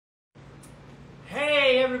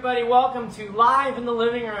everybody, welcome to Live in the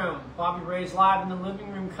Living Room. Bobby Ray's Live in the Living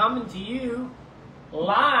Room, coming to you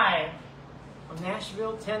live from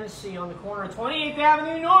Nashville, Tennessee, on the corner of 28th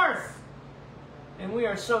Avenue North. And we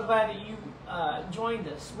are so glad that you joined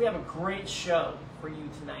us. We have a great show for you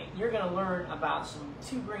tonight. You're going to learn about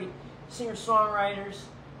two great singer-songwriters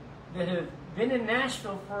that have been in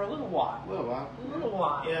Nashville for a little while. A little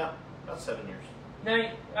while. Yeah, about 7 years.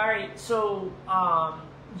 Now, all right, so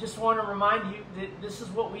just want to remind you that this is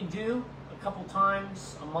what we do a couple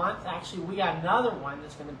times a month. Actually, we got another one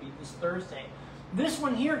that's going to be this Thursday. This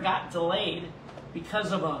one here got delayed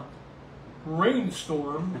because of a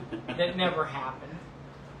rainstorm that never happened.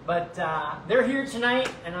 But they're here tonight,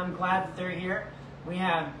 and I'm glad that they're here. We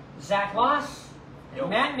have Zach Laas and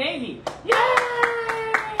Matt Nagy. Yay!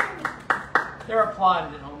 They're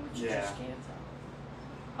applauding at home, but you just can't tell.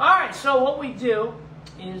 All right, so what we do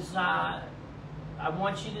is I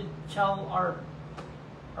want you to tell our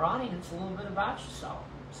audience a little bit about yourself.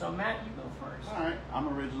 So, Matt, you go first. All right. I'm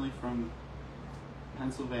originally from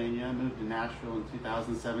Pennsylvania. I moved to Nashville in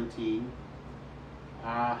 2017.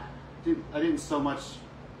 I didn't so much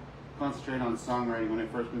concentrate on songwriting when I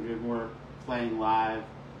first moved here, more playing live,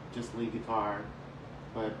 just lead guitar.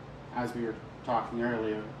 But as we were talking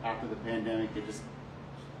earlier, after the pandemic, it just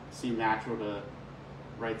seemed natural to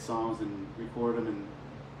write songs and record them and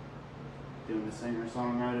doing the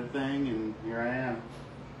singer-songwriter thing, and here I am.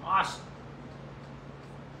 Awesome.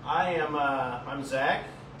 I'm Zach.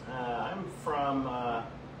 I'm from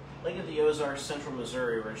Lake of the Ozarks, Central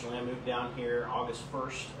Missouri originally. I moved down here August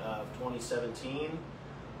 1st of 2017.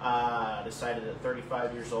 Decided at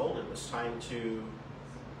 35 years old it was time to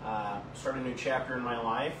start a new chapter in my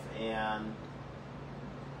life, and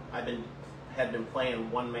had been playing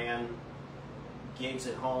one-man gigs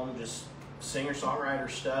at home, just singer-songwriter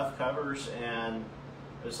stuff, covers, and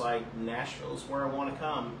it was like, Nashville is where I want to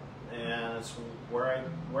come, and it's where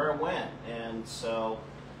I went. And so,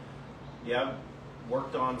 yeah,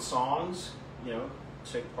 worked on songs,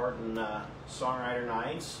 took part in songwriter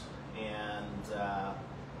nights, and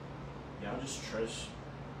just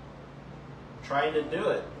trying to do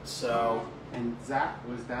it. So, and Zach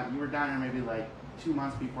you were down there maybe like 2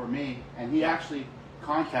 months before me, and he actually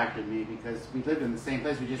contacted me because we lived in the same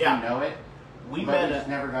place, we just didn't know it. We just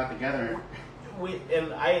never got together.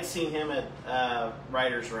 And I had seen him at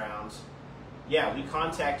Writers Rounds. Yeah, we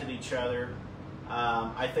contacted each other.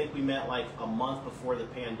 I think we met like a month before the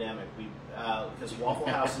pandemic. Because Waffle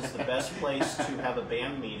House is the best place to have a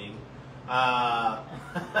band meeting,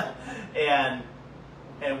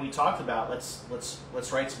 and we talked about let's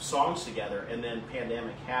write some songs together. And then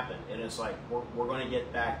pandemic happened, and it's like we're going to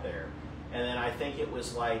get back there. And then I think it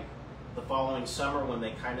was like the following summer when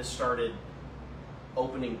they kind of started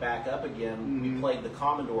opening back up again. Mm-hmm. We played the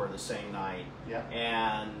Commodore the same night,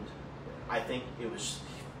 and I think it was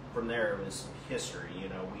from there it was history.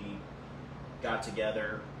 We got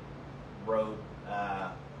together, wrote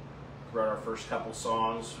our first couple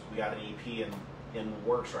songs. We got an EP in the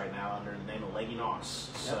works right now under the name of Leggy Nos.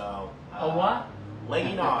 So what?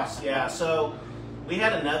 Leggy Nos, yeah. So we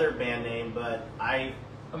had another band name, but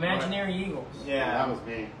Imaginary Eagles. Yeah, that was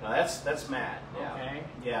me. No, that's Matt. Yeah. Okay.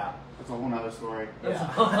 Yeah. That's a whole other story.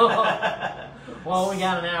 Yeah. Well, we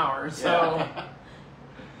got an hour, so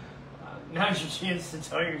now's your chance to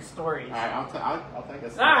tell your stories. All right, I'll take a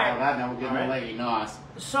step out of that, and then we'll get into Leggy Nos.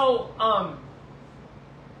 So,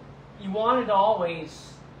 you wanted to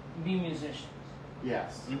always be musicians.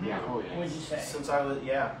 Yes. Mm-hmm. Yeah. Oh, yeah. What did you say? Since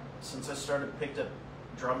I picked up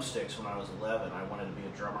drumsticks when I was 11, I wanted to be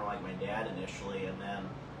a drummer like my dad initially, and then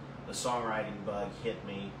the songwriting bug hit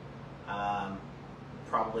me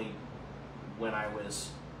probably when I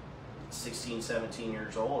was 16, 17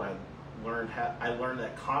 years old. I learned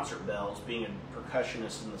that concert bells, being a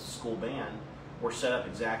percussionist in the school band, were set up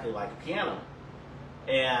exactly like a piano.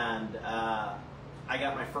 And I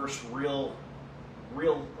got my first real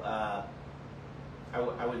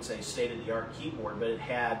I wouldn't say state-of-the-art keyboard, but it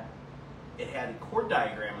had a chord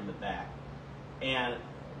diagram in the back. And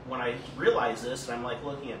when I realized this, and I'm like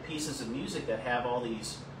looking at pieces of music that have all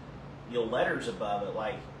these letters above it,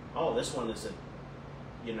 like, oh, this one is a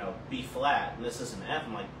B flat, and this is an F.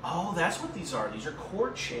 I'm like, oh, that's what these are. These are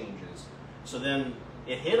chord changes. So then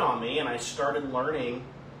it hit on me, and I started learning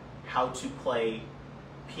how to play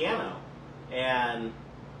piano. And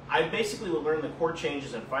I basically would learn the chord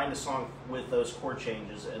changes and find a song with those chord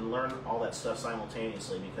changes and learn all that stuff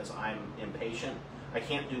simultaneously because I'm impatient. I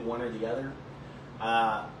can't do one or the other.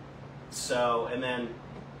 And then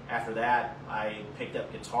after that, I picked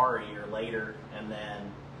up guitar a year later and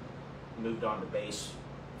then moved on to bass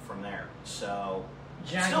from there. So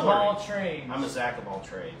Jack Still of all learning. trades. I'm a Zach of all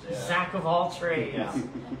trades. Yeah. Zach of all trades. Yeah.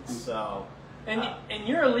 So. And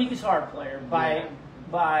you're a lead guitar player by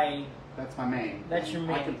That's my main. That's your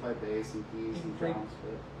main. I can play bass and keys and play- drums,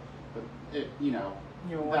 but it, you know,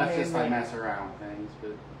 You're that's just I one-man mess around with things.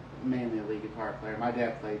 But mainly a lead guitar player. My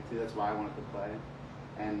dad played too. That's why I wanted to play.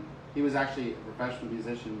 And he was actually a professional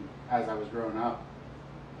musician as I was growing up.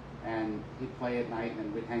 And he'd play at night,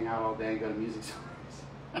 and we'd hang out all day and go to music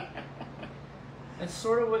stores. That's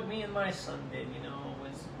sort of what me and my son did, you know.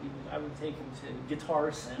 I would take him to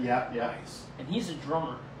Guitar Center. Yeah. Nice. And he's a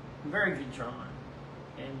drummer, a very good drummer.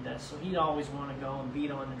 And so he'd always want to go and beat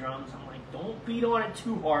on the drums. I'm like, don't beat on it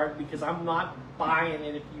too hard because I'm not buying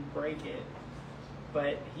it if you break it.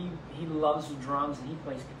 But he loves the drums and he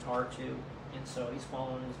plays guitar too. And so he's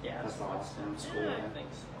following his dad's That's awesome. footsteps. That's cool, Yeah, I yeah. think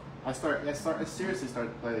so. I seriously started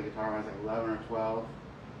to play the guitar when I was like 11 or 12,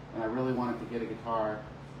 and I really wanted to get a guitar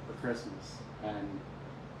for Christmas. And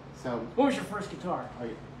so What was your first guitar?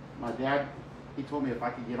 my dad, he told me if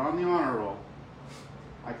I could get on the honor roll,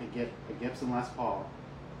 I could get a Gibson Les Paul.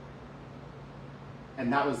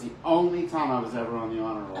 And that was the only time I was ever on the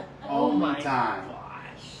honor roll. Oh my Only time.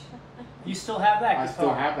 gosh. You still have that guitar? I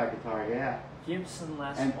still have that guitar, yeah. Gibson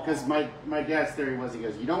Les And Paul. because my dad's theory was, he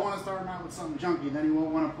goes, you don't want to start out with something junky, then you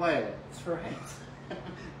won't want to play it. That's right.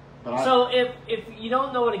 But So if you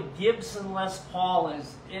don't know what a Gibson Les Paul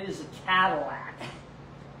is, it is a Cadillac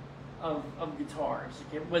of guitars.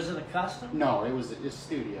 Was it a custom? no, it was a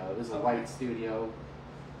studio. It was a light studio.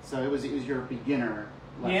 So it was your beginner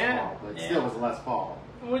Les Yeah, Paul, but it yeah. still was a Les Paul.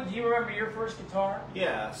 What, do you remember your first guitar?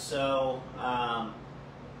 Yeah, so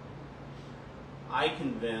I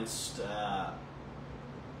convinced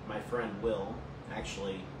my friend Will,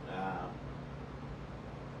 actually, I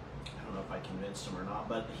don't know if I convinced him or not,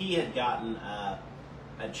 but he had gotten a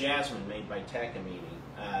Jasmine made by Takamine,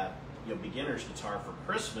 beginner's guitar for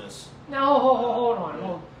Christmas. No, hold on.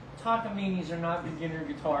 Well, Takaminis are not beginner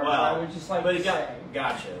guitars. I would just like but to he say.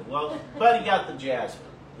 gotcha. Well, but he got the Jasmine.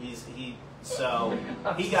 He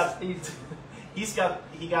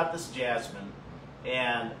got this Jasmine,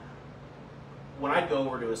 and when I'd go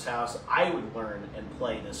over to his house, I would learn and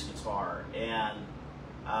play this guitar. And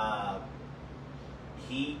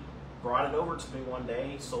he brought it over to me one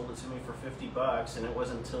day, sold it to me for $50, and it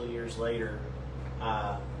wasn't until years later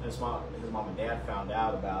his mom and dad found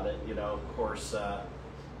out about it. You know, of course,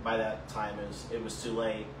 by that time it was too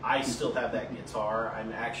late. I still have that guitar.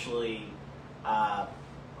 I'm actually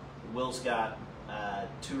Will's got a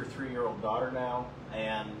 2 or 3 year old daughter now,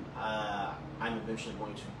 and I'm eventually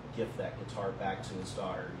going to gift that guitar back to his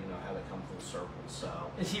daughter. You know, have it come full circle. So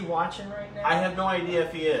Is he watching right now? I have no idea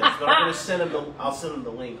if he is, but I'm going to send him. I'll send him the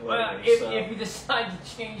link later. Well, if you decide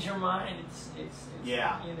to change your mind, it's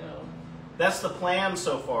Yeah. you know. That's the plan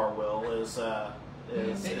so far. Will is The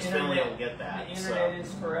finally able to get that. The internet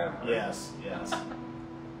is forever. Yes.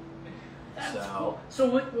 That's So- cool. So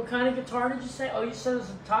what kind of guitar did you say? Oh, you said it was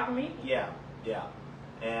a Takamine? Yeah,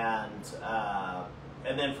 and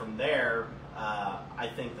then from there, I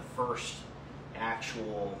think the first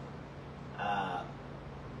actual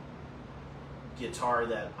guitar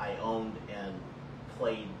that I owned and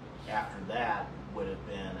played after that would have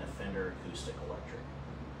been a Fender Acoustic Electric.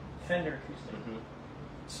 Fender acoustic. Mm-hmm.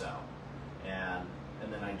 So, and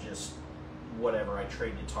then I just I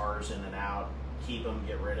trade guitars in and out, keep them,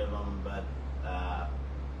 get rid of them, but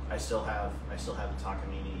I still have the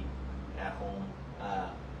Takamine at home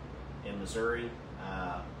in Missouri.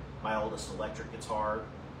 My oldest electric guitar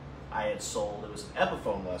I had sold. It was an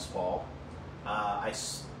Epiphone Les Paul. I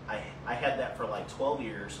had that for like 12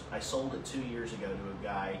 years. I sold it 2 years ago to a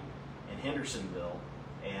guy in Hendersonville,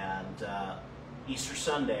 and Easter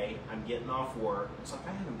Sunday, I'm getting off work. It's like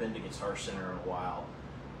I haven't been to Guitar Center in a while.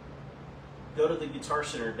 Go to the Guitar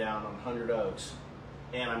Center down on 100 Oaks,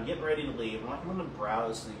 and I'm getting ready to leave. I'm like, I'm going to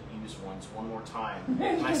browse the used ones one more time,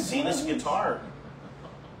 and I see this guitar.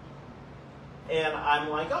 And I'm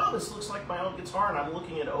like, oh, this looks like my old guitar, and I'm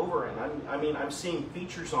looking it over, and I'm seeing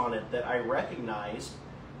features on it that I recognize.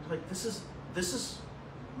 Like, this is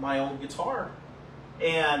my old guitar,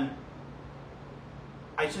 and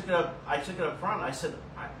I took it up front. I said,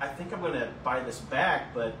 I think I'm going to buy this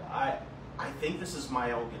back, but I think this is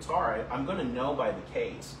my old guitar. I'm going to know by the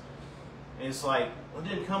case. And it's like, well, it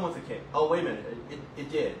didn't come with a case. Oh, wait a minute,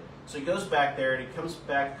 it did. So he goes back there, and he comes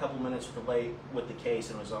back a couple minutes late with the case,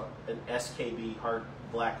 and it was an SKB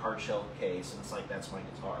black hard shell case, and it's like, that's my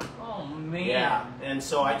guitar. Oh, man. Yeah, and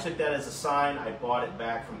so I took that as a sign. I bought it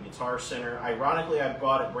back from Guitar Center. Ironically, I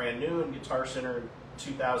bought it brand new in Guitar Center in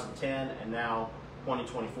 2010, and now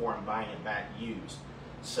 2024, I'm buying it back used.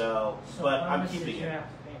 So but how I'm much keeping did you it. have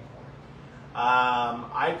to pay for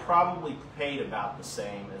I probably paid about the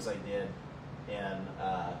same as I did in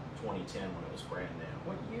 2010 when it was brand new.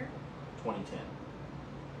 What year? 2010.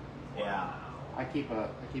 Yeah. I keep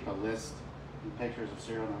a list and pictures of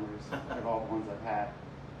serial numbers of all the ones I've had.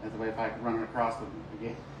 That's the way if I could run across them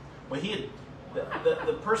again. Well, he had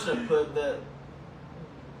the person that put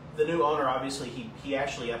the new owner. Obviously, he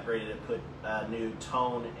actually upgraded it, put new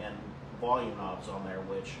tone and volume knobs on there,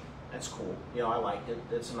 which that's cool. You know, I liked it.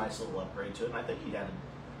 It's a nice little upgrade to it, and I think he had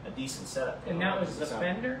a decent setup. And that was the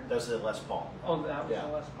Fender? That was the Les Paul. Oh, that was Yeah.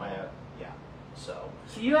 a Les Paul. Yeah. So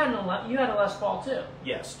you had a Les Paul too.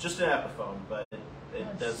 yes, just an Epiphone, but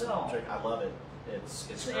it does. So- I love it. It's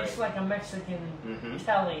great. It's like a Mexican Mhm.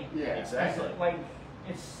 telly. Yeah, Exactly. Like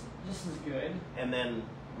it's just as good. And then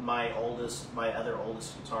my other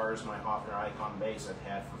oldest guitars, my Hofner Icon bass, I've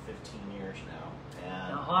had for 15 years now.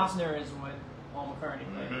 And Now Hofner is what Paul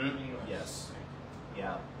McCartney played in Mhm. New York. Yes.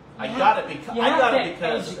 Yeah. You I have- got it because you I have got to it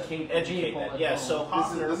because of educate it. the Educate people that. at Yeah. home. So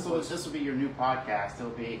Hofner was This will be your new podcast.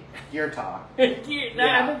 It'll be Gear Talk. No, I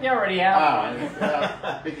think they already have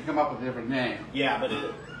one. They could come up with a different name. yeah, but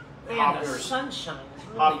Man, the Hofner's sunshine is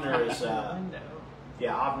really Hofner coming is, through the window.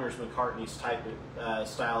 yeah, Hofner's McCartney's type of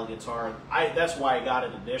style guitar. That's why I got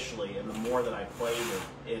it initially, and the more that I played it,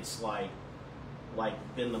 it's like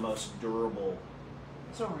been the most durable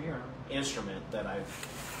It's over here. instrument that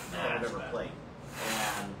I've That's ever bad. played.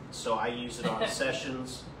 And so I use it on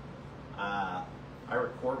sessions. I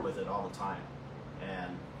record with it all the time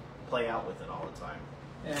and play out with it all the time.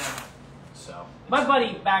 Yeah. So My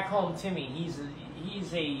buddy back home, Timmy, he's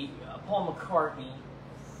a Paul McCartney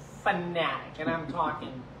fanatic, and I'm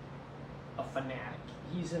talking a fanatic.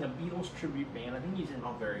 He's in a Beatles tribute band. I think he's in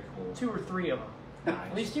oh, very cool. 2 or 3 of them. Nice.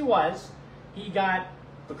 At least he was. He got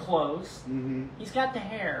the clothes. Mm-hmm. He's got the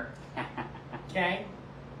hair. Okay?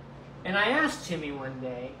 And I asked Timmy one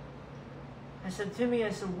day, I said, Timmy,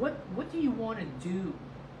 what do you want to do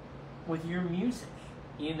with your music?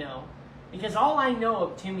 You know? Because all I know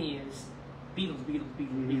of Timmy is Beatles, Beatles, Beatles,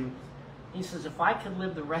 Mhm. Beatles. He says, if I could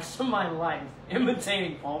live the rest of my life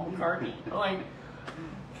imitating Paul McCartney, I'm like,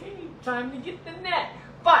 okay, time to get the net.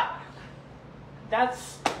 But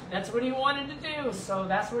that's what he wanted to do, so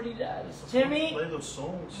that's what he does. Timmy, Play those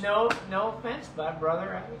songs. no offense, but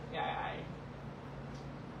brother,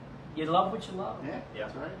 you love what you love. Yeah, Yeah.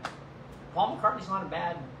 that's right. Paul McCartney's not a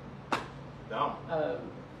bad No. Not a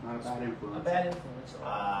bad influence.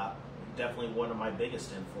 influence. Definitely one of my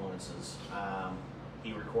biggest influences.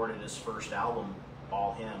 He recorded his first album,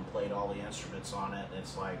 all him, played all the instruments on it.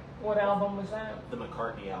 It's like What album was that? the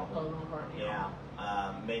McCartney album. Oh, McCartney.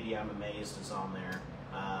 Yeah. Maybe I'm Amazed is on there.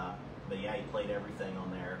 But yeah, he played everything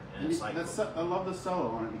on there. And it's like, I love the solo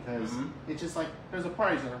on it because Mhm. it's just like there's a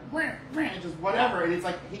part he's like it's just whatever, and it's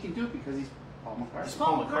like he can do it because he's Paul McCartney. It's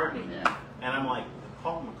Paul McCartney. Yeah. and I'm like, if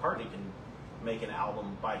Paul McCartney can make an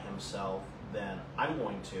album by himself, then I'm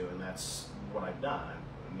going to, and that's what I've done.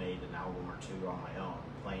 I've made an album or two on my own,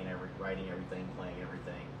 writing everything, playing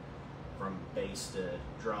everything, from bass to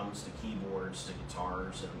drums to keyboards to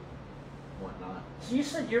guitars and whatnot. So you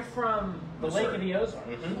said you're from the Missouri. Lake of the Ozarks.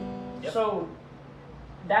 Mm-hmm. Yep. So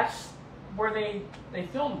that's where they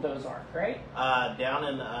filmed Ozark, right? Down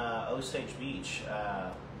in Osage Beach,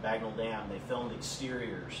 Bagnell Dam, they filmed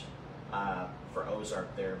exteriors for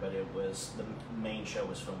Ozark there, but the main show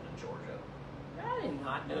was filmed in Georgia. I did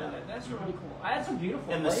not know Yeah. that. That's really cool. That's a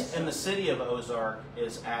beautiful And place. the city of Ozark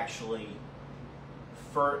is actually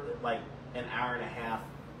like an hour and a half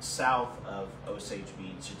south of Osage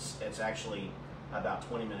Beach. It's actually about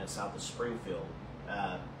 20 minutes south of Springfield.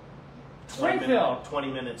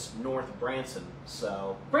 20 minutes north of Branson.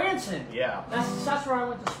 So Branson. yeah. That's where I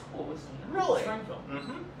went to school. Was in Really? Springfield.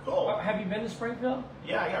 Mm-hmm. Cool. Have you been to Springfield?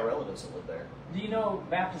 Yeah, I got relatives that live there. Do you know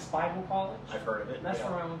Baptist Bible College? I've heard of it. That's yeah.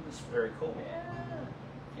 where I went to school. Very cool.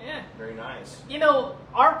 Yeah. Very nice. You know,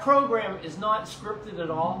 our program is not scripted at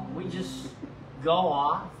all. We just go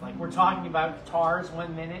off. Like we're talking about guitars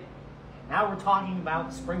 1 minute. Now we're talking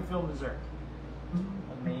about Springfield, Missouri.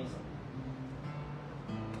 Amazing.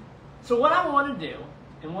 So what I want to do,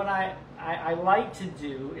 and what I like to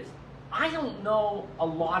do is, I don't know a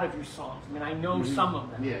lot of your songs. I mean, I know some of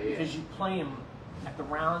them because you play them at the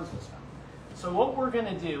rounds and stuff. So what we're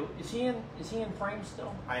gonna do is he in frame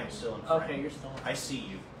still? I am still in frame. Okay, you're still in frame. I see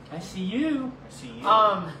you. I see you. I see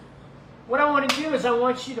you. What I want to do is I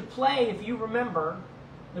want you to play, if you remember,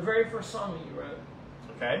 the very first song that you wrote.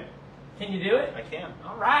 Okay. Can you do it? I can.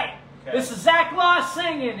 All right. Okay. This is Zach Laas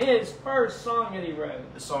singing his first song that he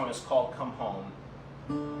wrote. This song is called Come Home.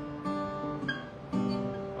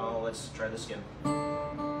 Oh, let's try this again.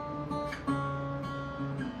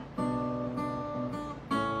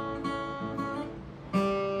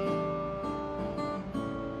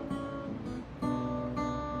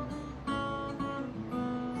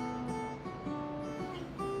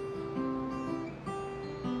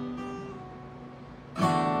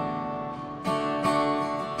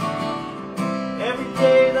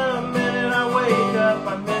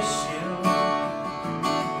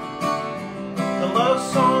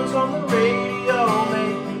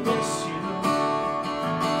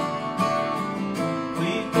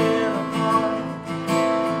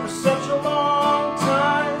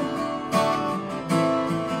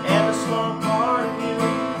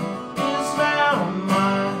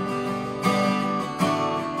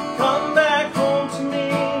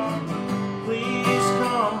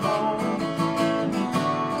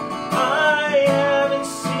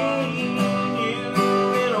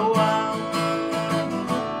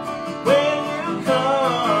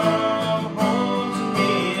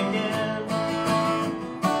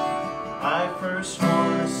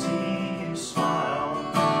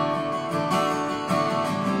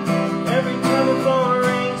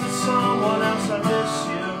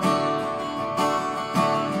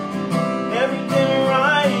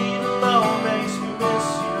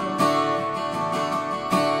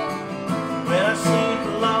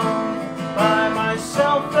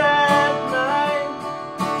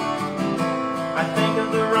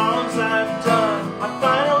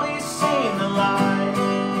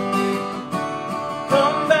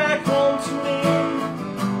 Come back home to me,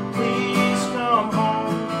 please come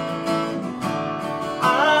home.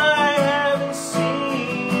 I haven't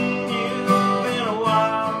seen you in a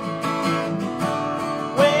while.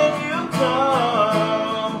 When you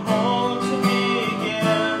come home to me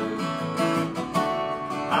again,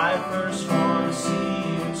 I first want to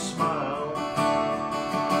see you smile.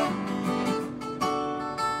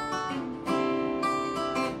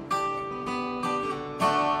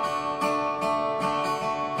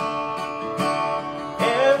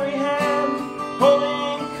 Every hand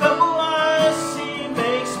holding a couple I see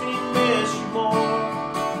makes me miss you more.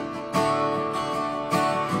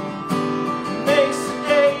 Makes the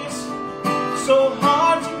days so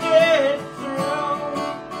hard to get through.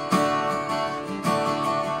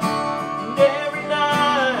 And every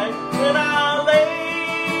night when I lay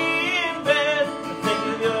in bed, I think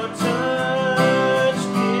of your touch,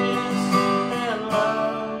 kiss, and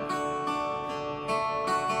love.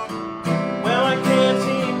 Well, I can't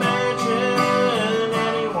imagine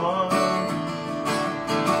anyone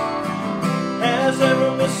has ever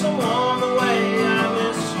missed someone the way I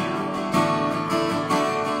miss you.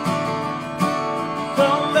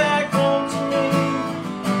 Come back home to me,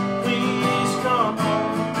 please come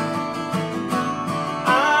home. I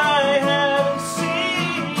haven't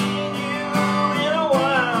seen you in a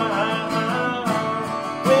while.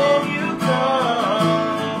 When you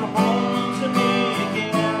come home to me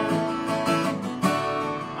again,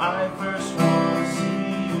 I first want to see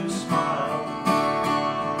you smile.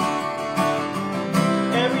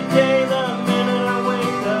 Every day, the minute I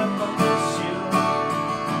wake up, I miss you.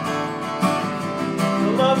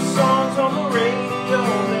 The love songs on the radio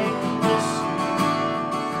make me miss you.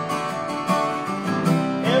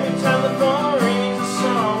 Every time the phone rings to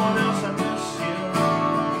someone else, I miss you.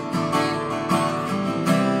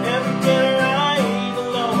 Every dinner I eat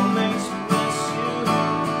alone makes me miss you.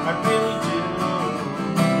 I really do.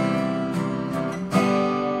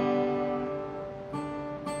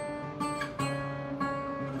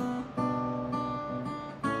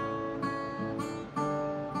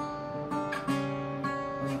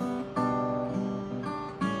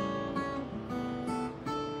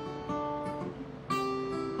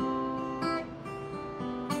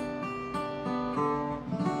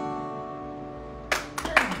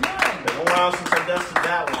 Very Been a while since I dusted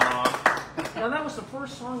that one off. good. Now that was the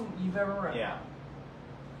first song you've ever written. Yeah.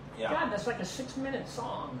 Yeah. God, that's like a 6-minute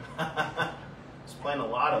song. Just playing a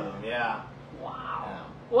lot of them, yeah. Wow. Yeah.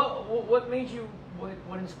 What made you?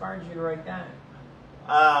 What inspired you to write that?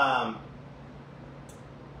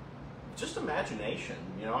 Just imagination.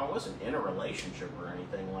 You know, I wasn't in a relationship or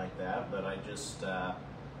anything like that, but I just, 'Cause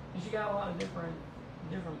you got a lot of different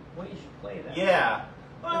ways you play that. yeah.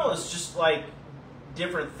 Well, it's just like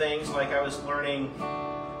different things. Like I was learning,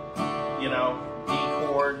 you know, D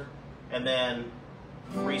chord, and then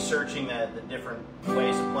researching the different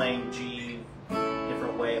ways of playing G,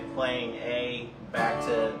 different way of playing A, back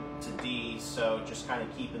to D. So just kind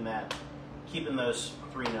of keeping those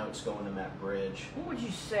 3 notes going in that bridge. What would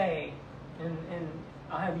you say? And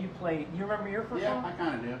I'll have you play. You remember your first Yeah, song? I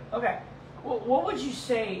kind of do. Okay. Well, what would you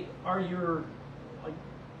say are your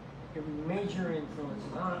major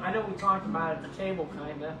influences? I know we talked about it at the table,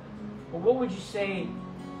 kind of. But what would you say?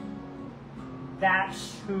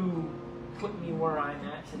 That's who put me where I'm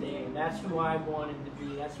at today. That's who I wanted to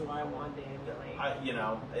be. That's who I wanted to emulate. You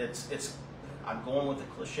know, it's. I'm going with a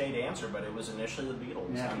cliched answer, but it was initially the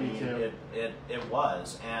Beatles. Yeah, I me mean, too. it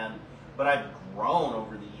was, but I've grown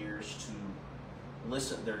over the years to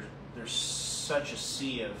listen. There's such a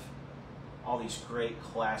sea of all these great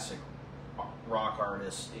classic rock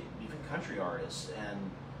artists, even country artists,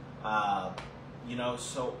 and you know,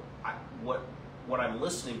 so what I'm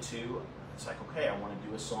listening to, it's like, okay, I want to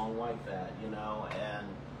do a song like that, you know, and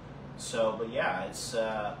so, but yeah, it's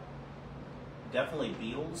definitely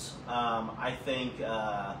Beatles. I think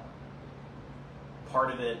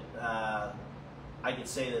part of it, I could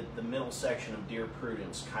say that the middle section of Dear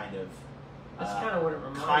Prudence kind of That's kind of what it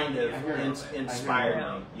reminded me. I hear it. inspired I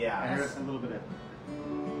hear me. I Yeah. heard a little bit of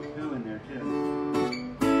Who in there too.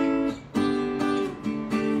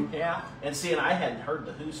 Yeah. And see, and I hadn't heard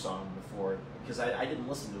the Who song before because I didn't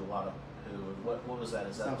listen to a lot of Who. What was that?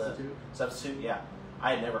 Is that Substitute? the Substitute? Yeah.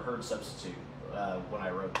 I had never heard Substitute when I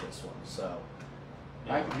wrote this one. So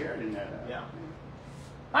yeah. I can hear it in that. Yeah.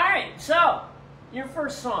 All right. So your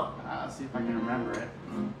first song. I'll see if I can remember it.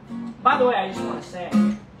 By the way, I just want to say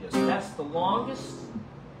Yes. that's the longest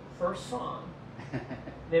first song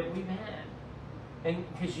that we've had. And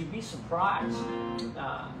because you'd be surprised,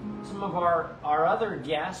 some of our other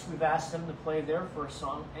guests, we've asked them to play their first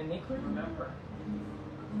song, and they couldn't remember.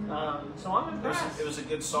 So I'm impressed. It was a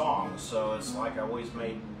good song, so it's like I always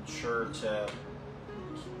made sure to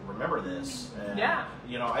remember this. And, Yeah.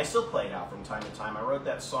 You know, I still play it out from time to time. I wrote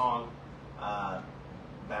that song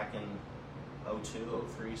back in 02,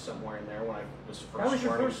 03, somewhere in there when I was first That was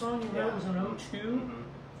your learning. first song you wrote was in 02? Mm-hmm.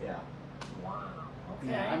 Yeah. Wow.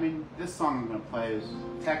 Okay. Yeah, I mean, this song I'm going to play is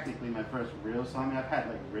technically my first real song. I mean, I've had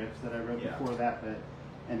like riffs that I wrote before that,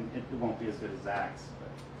 and it won't be as good as Zach's.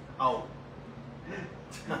 Oh.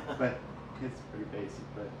 But it's pretty basic.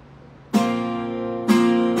 But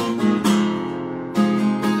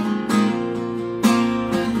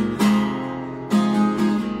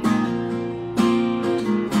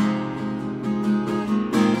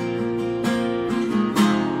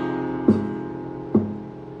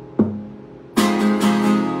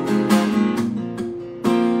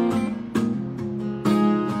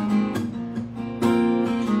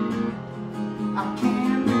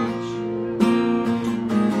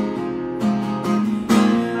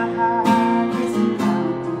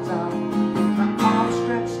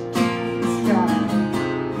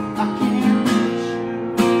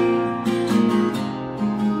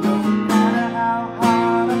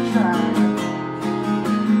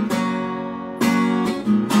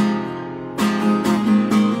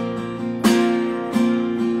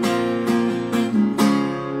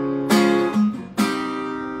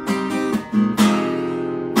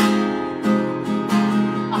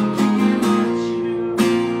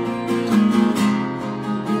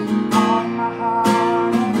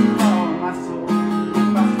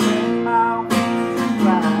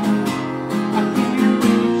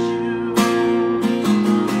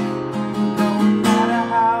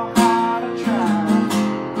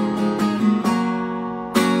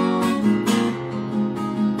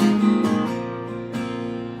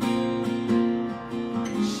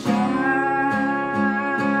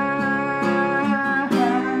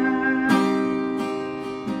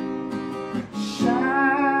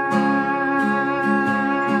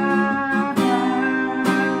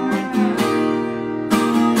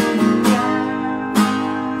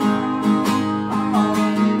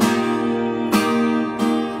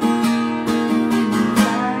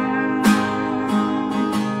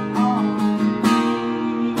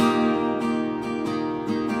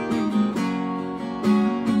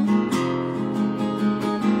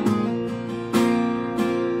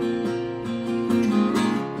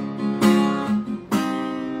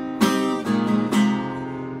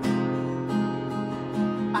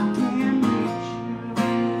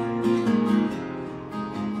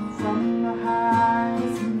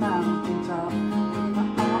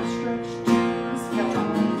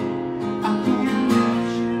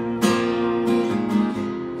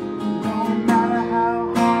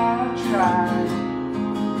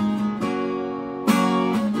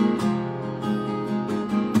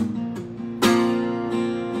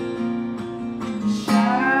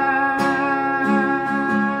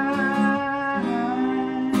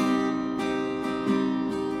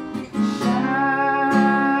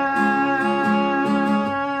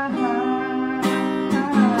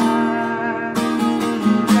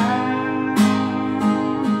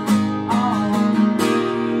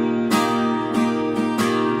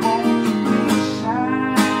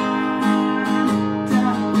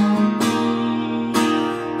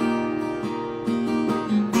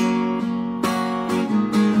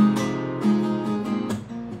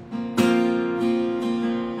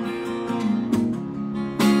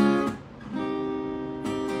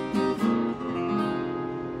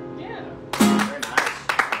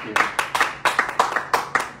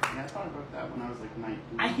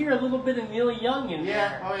I hear a little bit of Neil Young in there.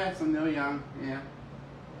 Yeah, oh yeah, some Neil Young, yeah.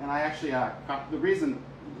 And I actually, the reason,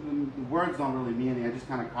 the words don't really mean anything, I just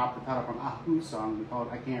kind of copped the title from a Who song called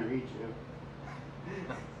I Can't Reach You.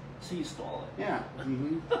 So you stole it. Yeah.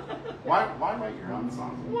 Mm-hmm. Why write your own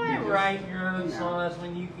songs? Why write your own songs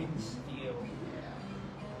when you can steal? Yeah.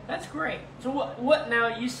 That's great. So what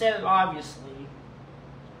now, you said obviously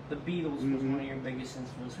the Beatles was one of your biggest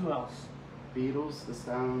influences. Who else? Beatles, the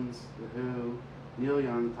Stones, the Who, Neil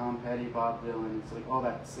Young, Tom Petty, Bob Dylan. It's like all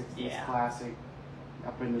that 60s classic.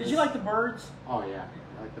 Up into Did you like the Byrds? Oh yeah,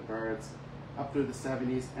 I like the Byrds. Up through the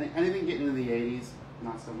 70s. Anything getting into the 80s,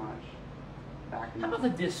 not so much. How about the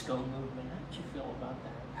disco movement? How did you feel about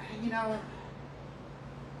that? You know,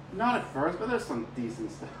 not at first, but there's some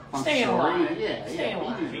decent stuff. Staying alive. Yeah.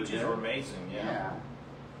 Alive. Peaches were amazing, yeah.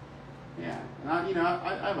 Yeah. And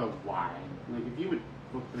I have a wide. Like, if you would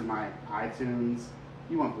look through my iTunes,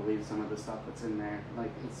 you won't believe some of the stuff that's in there.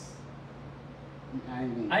 Like, it's...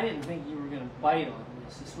 I didn't think you were going to bite on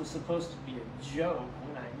this. This was supposed to be a joke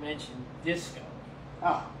when I mentioned disco.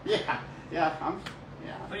 Oh, yeah. Yeah,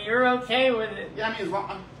 Yeah. But you're okay with it. Yeah, I mean, as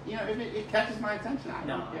long, you know, if it catches my attention, I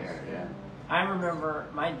don't No. care. Yeah. I remember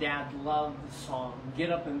my dad loved the song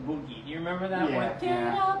 "Get Up and Boogie." Do you remember that Yeah, one? Get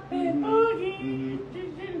yeah. up and Mhm,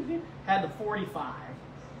 boogie. Had the 45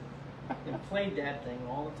 and played that thing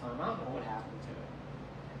all the time. I don't know what happened to it.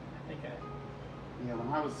 I think Yeah,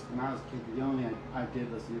 when I was a kid, the only I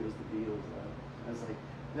did listen to was the Beatles. I was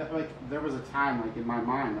like, there was a time, like in my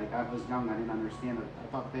mind, like I was young, I didn't understand it. I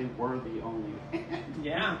thought they were the only band.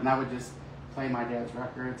 Yeah. And I would just play my dad's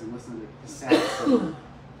records and listen to cassettes.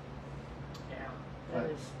 yeah, that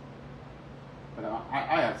But- is. But I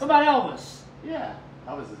have. What about Elvis? Yeah,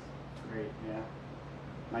 Elvis is great. Yeah,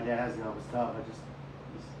 my dad has the Elvis dub.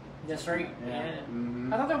 That's right. Yeah. Yeah.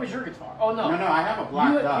 Mhm. I thought that was your guitar. Oh no. No, I have a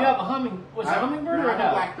black you, dove. you have a humming. Was it a hummingbird no, or I a have a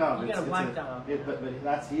dove? black dove. You got a black dove.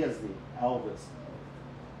 But he has the Elvis.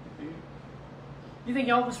 You think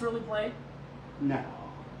Elvis really played? No,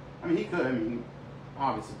 I mean he could. I mean, he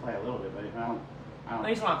obviously play a little bit, but I don't. No,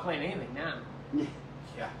 he's not playing anything now. Yeah.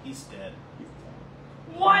 Yeah, he's dead.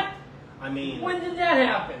 What? I mean, When did that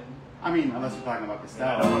happen? I mean, unless you're talking about I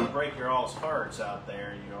Costello. don't want to break your all's hearts out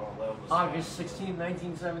there. You know, Elvis. August 16,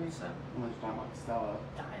 1977. Unless you're talking about Costello.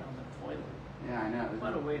 Died on the toilet. Yeah, I know.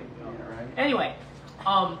 What a way to go. Yeah, right. Anyway,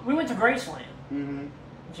 we went to Graceland. Mm-hmm.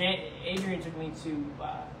 Adrian took me to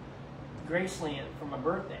Graceland for my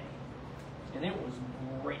birthday, and it was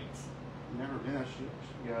great. Never been. I should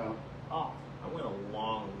go. Oh, I went a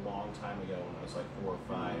long, long time ago when I was like 4 or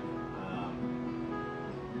 5.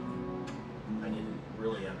 I didn't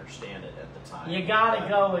really understand it at the time. you gotta but,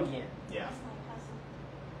 go again. Yeah.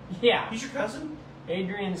 Yeah. He's your cousin?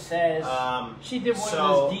 Adrian says she did one of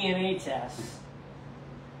those DNA tests,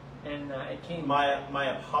 and it came. My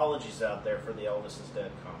apologies out there for the Elvis is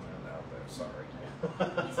dead comment out there. Sorry.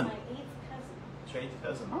 He's my 8th cousin. It's your 8th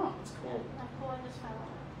cousin. Oh. It's cool. My boy just found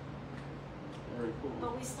out. Very cool.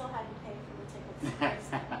 But we still had to pay for the tickets.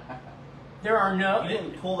 There are no. You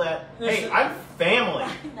didn't pull that. This Hey, is- I'm family.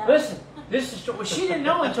 No. Listen, this is well, she didn't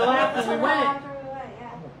know until after we Until went. after we went,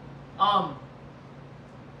 yeah.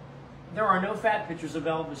 There are no fat pictures of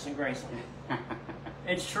Elvis in Graceland.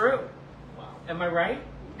 It's true. Wow. Am I right?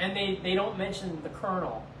 And they don't mention the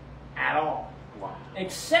Colonel at all, Wow.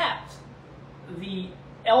 except the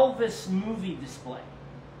Elvis movie display.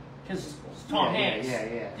 Because it's Tom Hanks.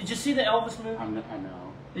 Yeah. Did you see the Elvis movie? I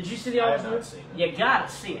know. Did you see the I Elvis have not movie? seen it. You gotta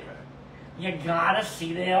see it. Okay. You gotta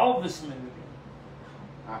see the Elvis movie.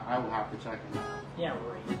 I will have to check it out. Yeah,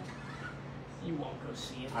 right. You won't go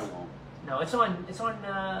see it. I won't. No, it's on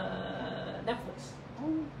Netflix.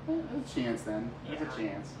 Oh, there's a chance then. There's Yeah. a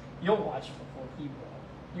chance. You'll watch it before he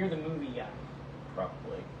will. You're the movie guy.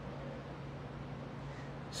 Probably.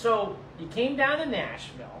 So you came down to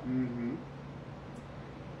Nashville Mm-hmm.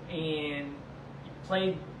 and you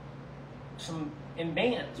played some in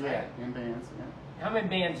bands, right? Yeah, in bands. Yeah. How many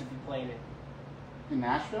bands have you played in? In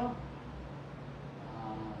Nashville?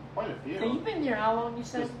 Quite a few. So you've been there how long? You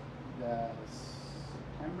said Just,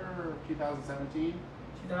 September of 2017.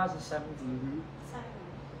 2017. Mm-hmm. Second.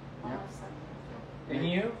 Yeah. And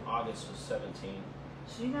you? August was 17.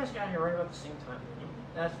 So you guys got here right about the same time.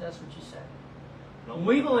 That's what you said. No,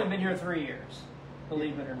 We've only been here 3 years,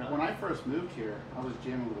 believe it or not. When I first moved here, I was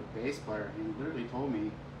jamming with a bass player, and he literally told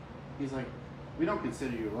me, he's like, "We don't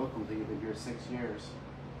consider you local until you've been here 6 years."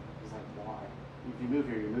 He's like, "Why? If you move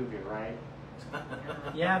here, right?"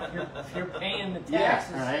 Yeah, if you're paying the Yeah,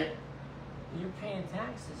 taxes, right. you're paying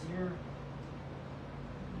taxes, you're in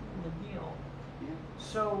the deal. Yeah.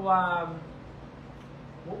 So,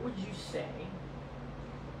 what would you say?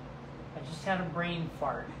 I just had a brain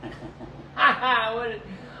fart. What?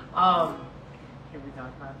 Here we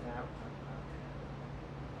talk about that.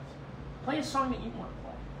 Play a song that you want to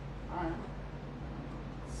play. All right.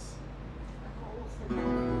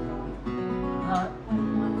 Huh? What do you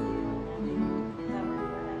want to do? Is that where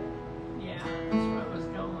you're headed? Yeah, that's where I was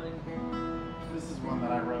going. This is one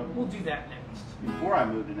that I wrote We'll do that next. before I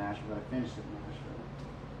moved to Nashville. I finished it in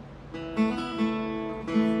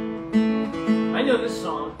Nashville. I know this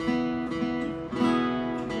song. We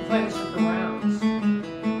play this at the rounds.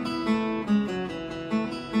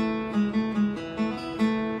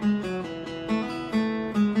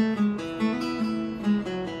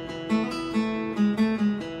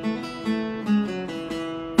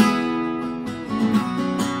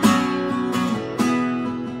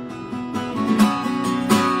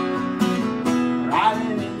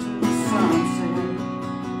 Riding into the sunset,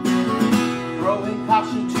 throwing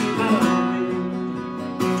caution to the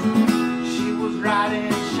wind.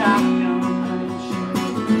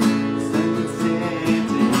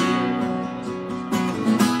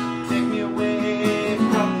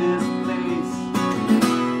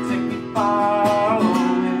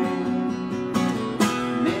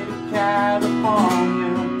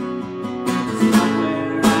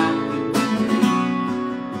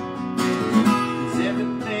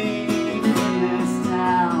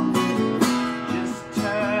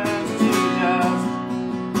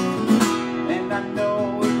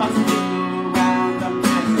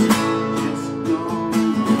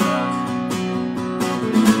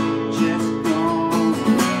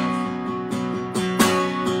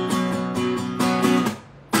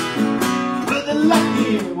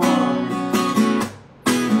 lucky ones,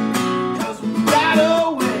 'cause we got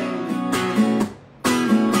away.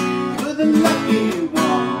 We're the lucky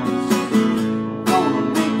ones, gonna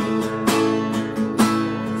make it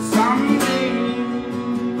someday.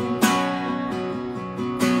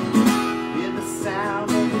 Hear the sound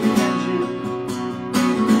of the engine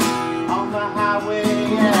on the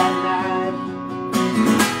highway at night.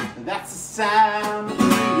 That's the sound of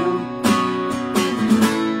freedom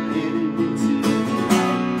heading into the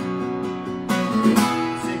night.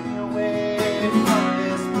 Take me away from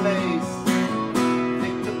this place,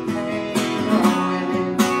 take the pain away,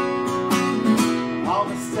 all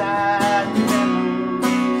the sad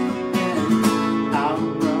memories, and I'll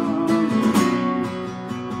run away.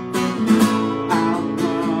 I'll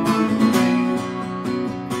run away.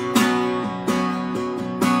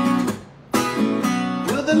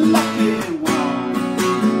 We're the lucky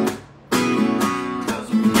ones, 'cause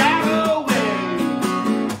we got away.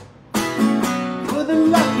 We're the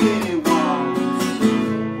lucky ones,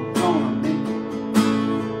 gonna make it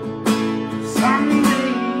someday.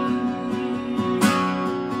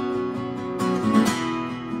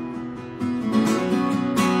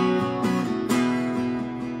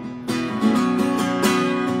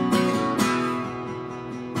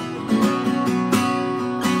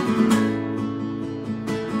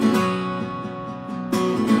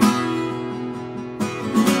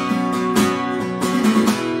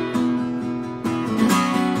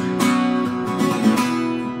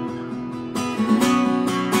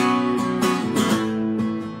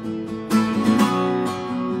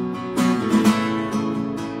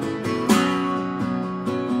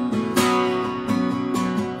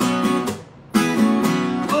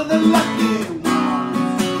 We're the lucky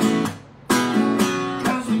ones,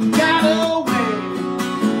 'cause we got away.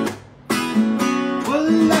 We're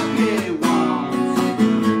the lucky ones,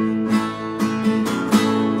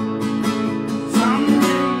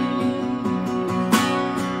 someday.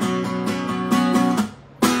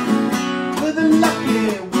 We're the lucky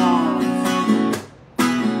ones,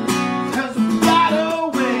 'cause we got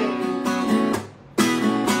away.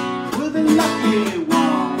 We're the lucky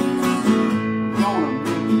ones, gonna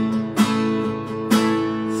make it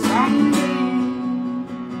someday.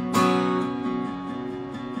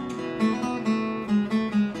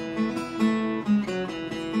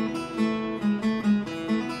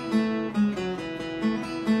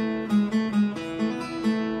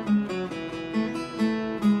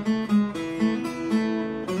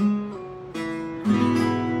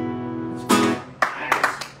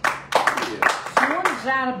 So what is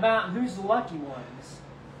that about? Who's the lucky ones?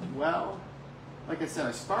 Well, like I said,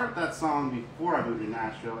 I started that song before I moved to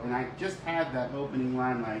Nashville, and I just had that opening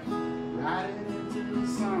line like, riding into the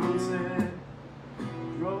sunset,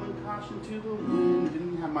 throwing caution to the wind.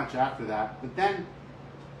 Didn't have much after that. But then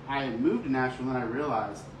I had moved to Nashville, and then I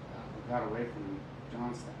realized I got away from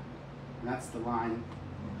Johnstown. And that's the line,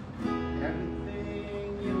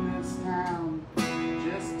 everything in this town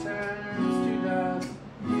just turns to dust,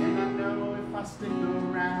 and I know if I stick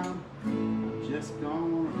around, I'm just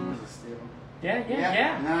gonna still. Yeah.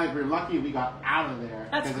 And then we're lucky we got out of there.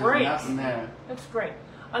 That's 'cause great. There's nothing there. That's great.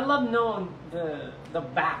 I love knowing the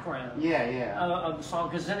background Yeah. of the song,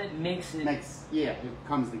 because then it makes it It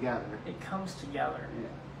comes together. it comes together. Yeah.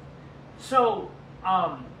 So,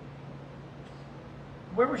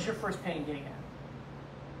 where was your first paying gig at?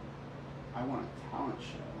 I won a talent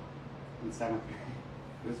show in 7th grade.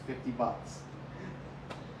 It was $50.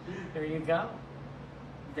 There you go.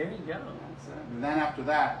 There you go. That's it. And then after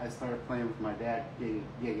that, I started playing with my dad,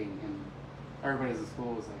 gigging, and everybody at the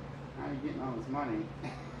school was like, "How are you getting all this money?"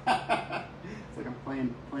 It's like I'm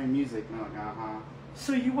playing music, and I'm like,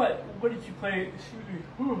 So what did you play? Excuse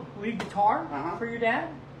me, lead guitar for your dad?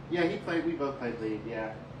 Yeah, he played. We both played lead.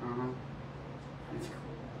 Yeah. That's cool.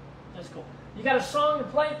 That's cool. You got a song to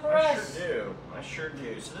play for us? I sure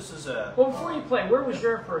do. So this is a. Well, before you play, where was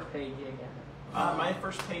your first paid gig at? My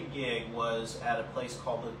first paid gig was at a place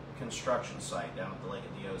called the construction site down at the Lake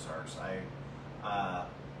of the Ozarks. I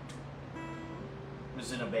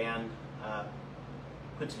was in a band,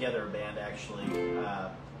 put together a band actually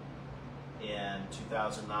in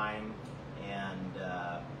 2009, and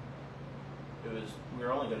we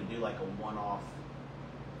were only going to do like a one-off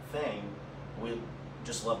thing. We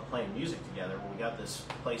just loved playing music together. Well, we got this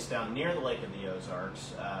place down near the Lake of the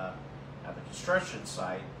Ozarks at the construction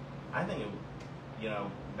site. I think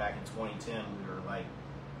back in 2010, we were like,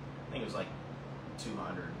 I think it was like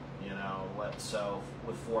 200, so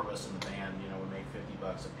with 4 of us in the band, we made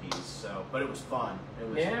 $50 a piece. So, but it was fun. It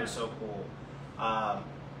was so cool.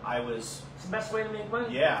 was, It's the best way to make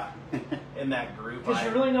money. yeah, in that group. Because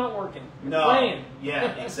you're really not working. You're No, playing.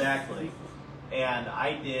 yeah, exactly. And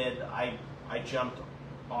I jumped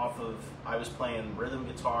off of, I was playing rhythm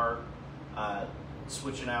guitar,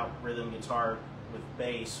 switching out rhythm guitar with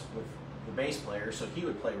bass with the bass player, so he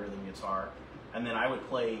would play rhythm guitar, and then I would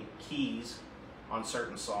play keys on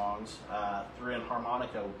certain songs, threw in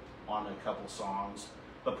harmonica on a couple songs,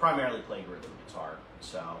 but primarily played rhythm guitar.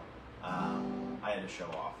 So I had to show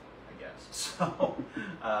off, I guess.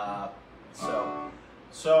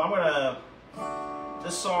 So I'm gonna.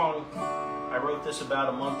 This song, I wrote this about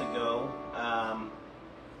a month ago.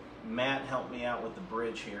 Matt helped me out with the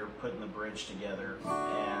bridge here, putting the bridge together,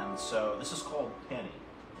 and so this is called Penny.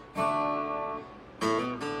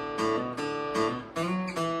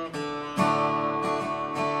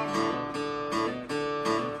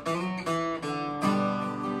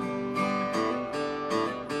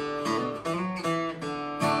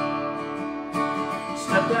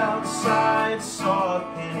 Stepped outside, saw a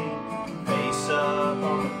penny, face up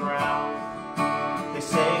on the ground. They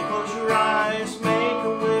say close your eyes, make a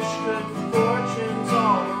wish, good fortune's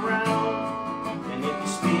all around. And if you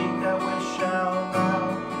speak that wish out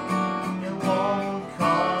loud, it won't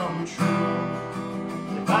come true.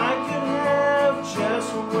 If I could have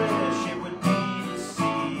just one wish, it would be to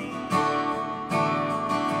see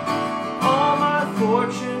all my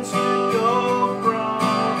fortunes could go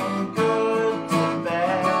from good to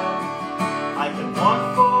bad. I can want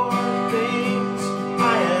for things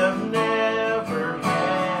I have never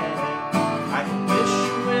had. I can wish,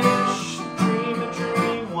 dream a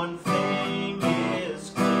dream. One thing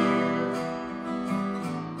is clear: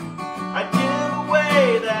 I'd give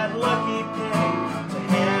away that lucky penny to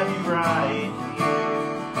have you right here.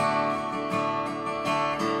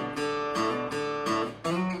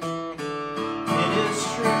 It is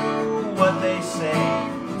true what they say,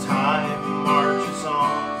 time marches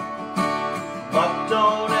on. Luck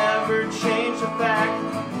don't ever change the fact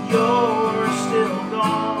you're still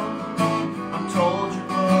gone. I'm told you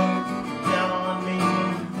look down on me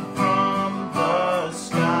from the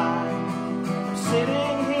sky. I'm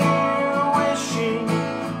sitting here wishing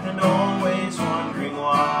and always wondering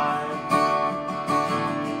why.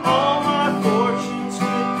 All my fortunes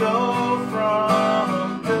could go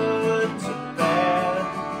from good to bad.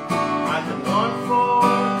 I could want for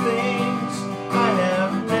things I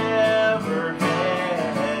have never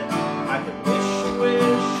had. I could wish,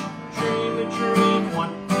 dream a dream.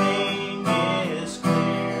 One thing is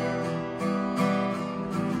clear: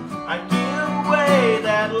 I'd give away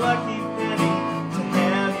that lucky penny to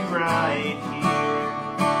have you right here.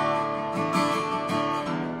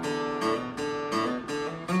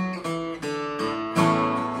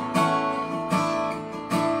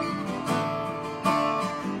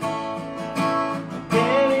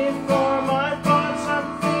 Penny for my thoughts, I'm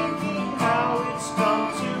thinking how it's come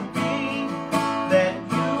to be that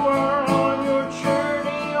you are on your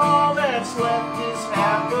journey. All that's left is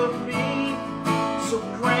half of me. So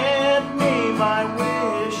grant me my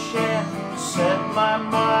wish and set my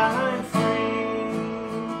mind free.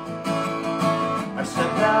 I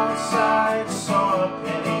stepped outside, saw a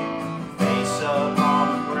penny, face up on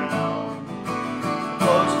the ground.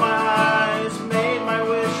 Closed my eyes, made my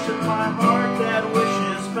wish, took my heart, that wish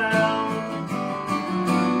is found.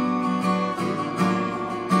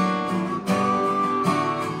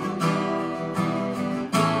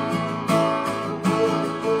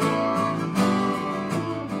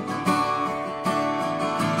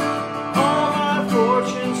 All my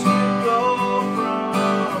fortunes could go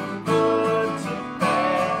from good to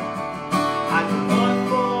bad. I can want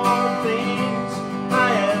for things I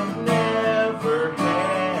have never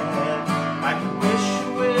had. I can wish,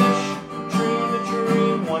 dream a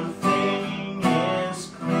dream. One thing is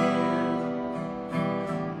clear: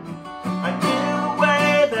 I give away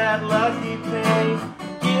that lucky penny.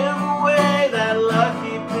 Give away that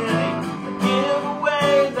lucky penny. I give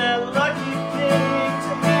away that lucky penny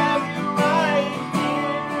to have you right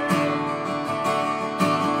here.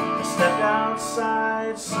 I stepped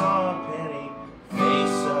outside, saw a penny,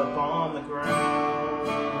 face up on the ground.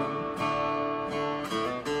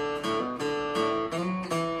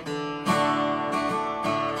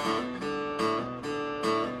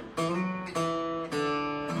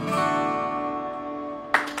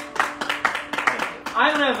 I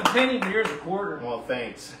don't have a penny, but here's a quarter. Well,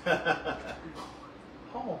 thanks.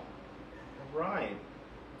 Oh, all right.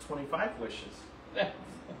 25 wishes.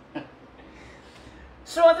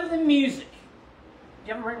 So other than music, do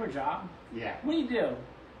you have a regular job? Yeah, What do you do?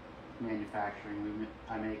 manufacturing.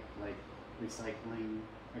 I make like recycling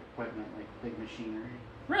equipment, like big machinery.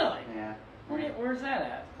 Really? Yeah, Where's that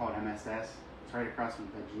at? It's called MSS. It's right across from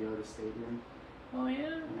the Geoda Stadium. Oh, yeah?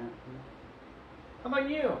 Yeah. How about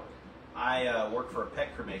you? I work for a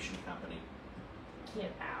pet cremation company.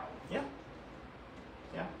 Get out. Yeah.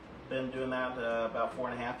 Yeah. Been doing that about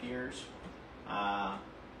 4.5 years.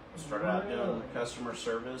 Started out doing Really? customer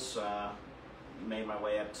service. Made my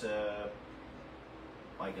way up to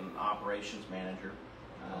like an operations manager.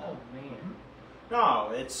 Oh, man.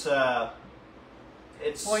 No, it's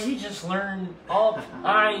Well, you just learned all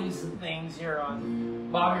kinds of things here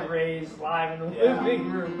on Bobby Ray's Live in the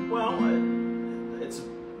Living Room. well, it's a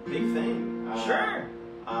big thing. Sure.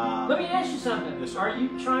 Let me ask you something. Yes, sir. Are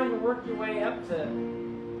you trying to work your way up to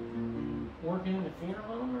working in a funeral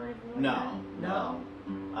home or anything like that? No.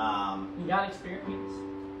 You got experience?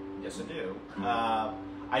 Yes, I do.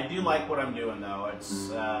 I do like what I'm doing, though.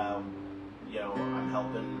 It's I'm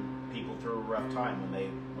helping people through a rough time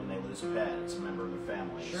when they lose a pet. It's a member of their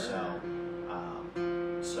family. Sure.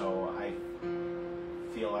 So I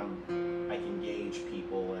feel I can gauge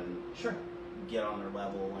people and Sure. get on their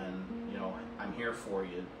level, and I'm here for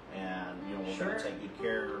you, and we're Sure. going to take good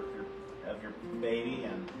care of your baby,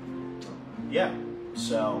 and yeah.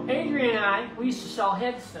 So. Adrian and I, we used to sell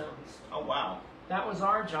headstones. Oh wow. That was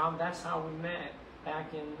our job. That's how we met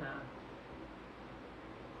back in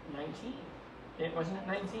 19. Wasn't it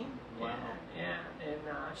 19? Wow. Yeah. And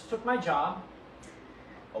she took my job.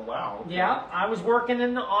 Oh wow. Okay. Yeah, I was working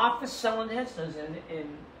in the office selling headstones,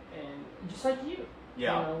 and just like you.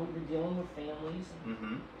 Yeah. We were dealing with families.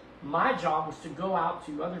 Mm-hmm. My job was to go out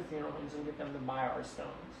to other funeral homes and get them to buy our stones.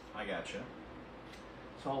 I gotcha.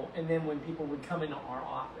 So, and then when people would come into our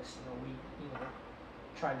office, we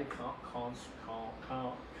tried to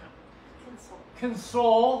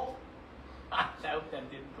console. I hope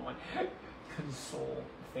that didn't go on. Console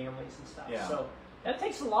families and stuff. Yeah. So that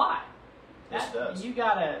takes a lot. Yes, it does. You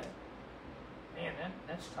gotta, man.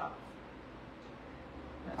 That's tough.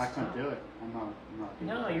 I couldn't do it. I'm not a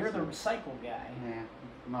people No, person. you're the recycle guy. Yeah,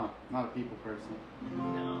 not a people person.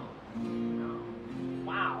 No.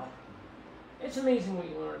 Wow. It's amazing what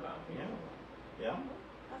you learn about people. Yeah.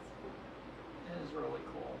 That is really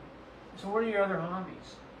cool. So what are your other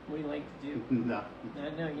hobbies? What do you like to do? No.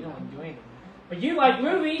 No, you don't like doing anything. But you like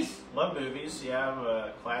movies. Love movies. Yeah, I'm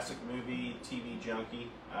a classic movie TV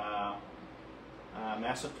junkie.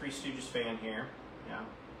 Massive Three Stooges fan here. Yeah.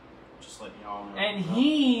 Just letting you all know. And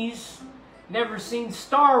he's never seen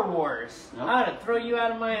Star Wars. Nope. I'd have throw you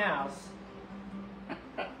out of my house.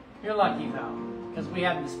 You're lucky though, because we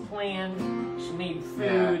had this plan. She made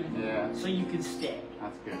food, Yeah. so you could stay.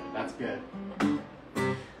 That's good.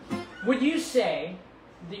 Would you say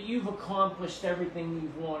that you've accomplished everything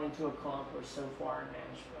you've wanted to accomplish so far in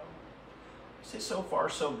Nashville? I say so far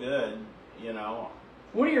so good.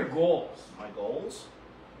 What are your goals? My goals.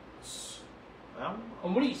 Well,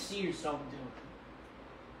 And what do you see yourself doing?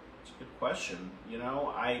 it's a good question.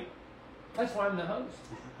 That's why I'm the host.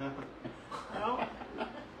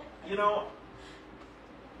 Well,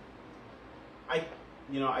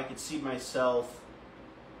 I could see myself,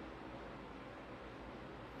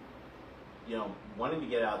 wanting to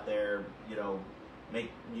get out there,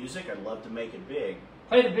 make music. I'd love to make it big.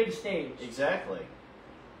 Play the big stage. Exactly.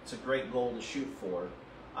 It's a great goal to shoot for.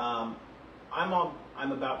 I'm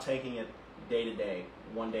about taking it day to day,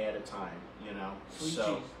 one day at a time. Sweet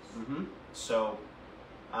So. Jesus. Mm-hmm. So,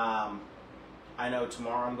 I know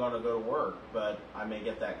tomorrow I'm going to go to work, but I may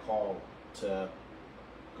get that call to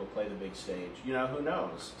go play the big stage. Who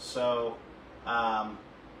knows? So,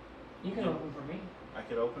 You can open for me. I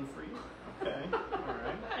could open for you. Okay. All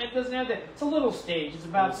right. It doesn't have that. It's a little stage. It's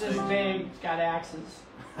about Little this stage. big. It's got axes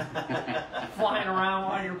flying around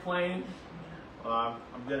while you're playing. Well,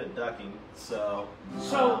 I'm good at ducking, so.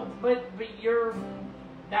 But you're.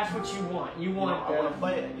 That's what you want. You want. I want to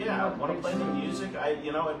play it. Yeah, I want want the to play big the stage. music.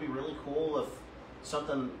 It'd be really cool if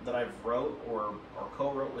something that I've wrote or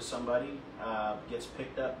co-wrote with somebody gets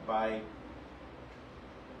picked up by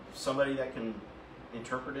somebody that can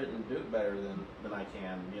interpret it and do it better than I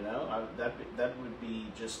can. That would be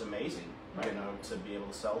just amazing. Right. To be able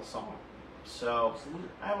to sell a song. So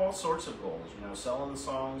I have all sorts of goals. Selling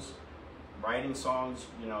songs, writing songs.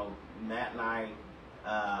 Matt and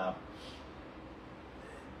I.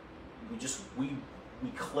 We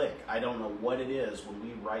click. I don't know what it is when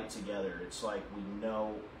we write together. It's like we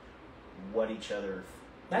know what each other.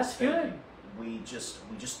 That's is thinking. good. We just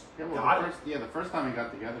Yeah, got it. the first time we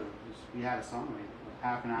got together, we had a song, like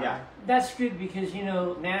half an hour. Yeah. That's good because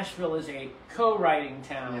Nashville is a co-writing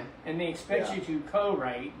town, Yeah. and they expect Yeah. you to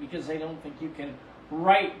co-write because they don't think you can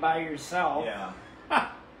write by yourself. Yeah.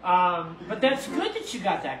 But that's good that you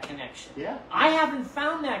got that connection. Yeah. I haven't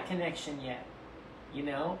found that connection yet. You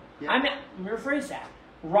know? Yeah. Let me rephrase that.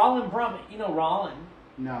 Rollin Brummett. You know Rollin?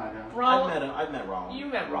 No, I don't. I've met Rollin. You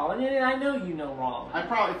met Rollin, and I know you know Rollin.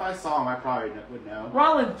 If I saw him, I probably would know.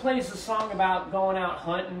 Rollin plays a song about going out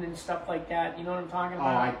hunting and stuff like that. You know what I'm talking Oh,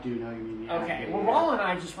 about? I do know you mean. Yeah, Okay. yeah, Well, yeah. Rollin and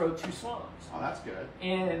I just wrote 2 songs. Oh, that's good.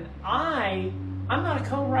 And I'm not a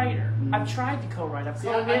co-writer. I've tried to co-write. I've See,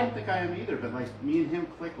 I don't co-written. think I am either, but like me and him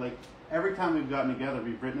click. Like every time we've gotten together,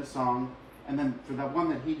 we've written a song, and then for the one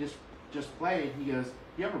that he just played, he goes, "Do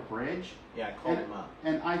you have a bridge?" Yeah, I called him up.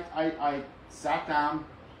 And I sat down.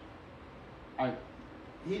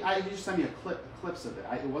 He just sent me clips of it.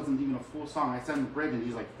 It wasn't even a full song. I sent him the bridge, and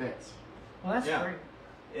he's like, "Fits." Well, that's Yeah. great.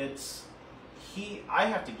 I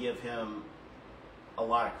have to give him a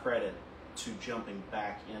lot of credit to jumping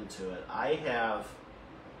back into it. I have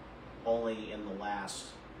only in the last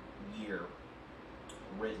year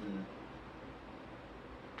written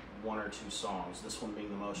 1 or 2 songs. This one being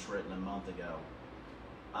the most written a month ago.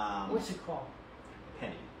 What's it called?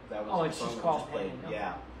 Penny. That was Oh, the it's song just that called just played. Penny,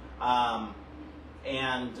 okay. Yeah.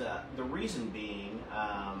 And the reason being,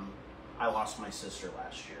 I lost my sister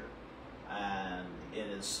last year, and it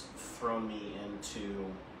has thrown me into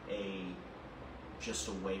just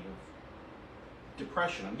a wave of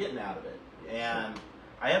depression. I'm getting out of it, and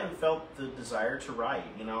I haven't felt the desire to write.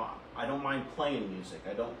 You know, I don't mind playing music.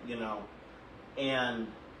 I don't, and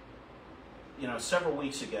several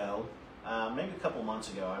weeks ago, maybe a couple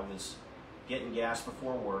months ago, I was getting gas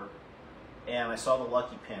before work, and I saw the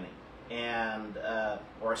lucky penny,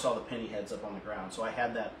 or I saw the penny heads up on the ground. So I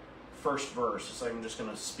had that first verse. It's like I'm just going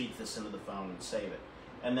to speak this into the phone and save it.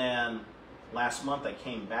 And then last month I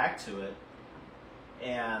came back to it,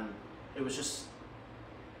 and it was just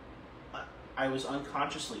I was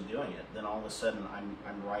unconsciously doing it. Then all of a sudden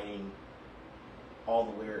I'm writing all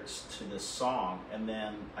the lyrics to this song, and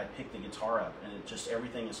then I pick the guitar up, and it just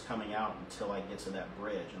everything is coming out until I get to that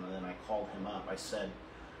bridge. And then I called him up. I said,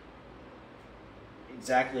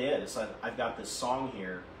 exactly it. It's like, I've got this song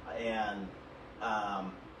here, and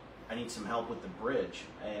I need some help with the bridge.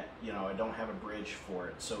 I don't have a bridge for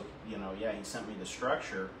it. So, he sent me the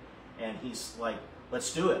structure, and he's like,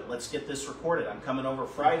 let's do it. Let's get this recorded. I'm coming over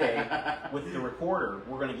Friday with the recorder.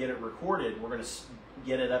 We're going to get it recorded. We're going to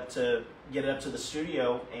get it up to the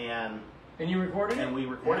studio, and you recorded it? And we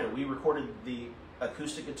recorded it. We recorded the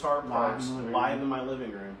acoustic guitar parts live in my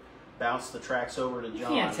living room. Bounced the tracks over to John. You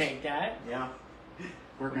can't take that. Yeah.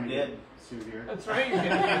 We're going to get sued here. That's right. You're going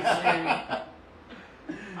to get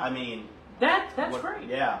sued. I mean, that's great.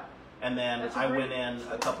 Yeah. And then That's I great. went in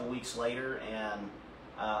a couple weeks later and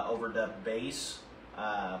overdubbed bass,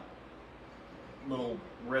 little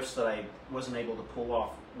riffs that I wasn't able to pull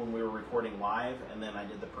off when we were recording live, and then I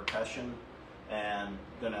did the percussion and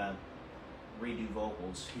gonna redo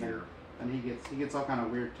vocals here. And he gets all kind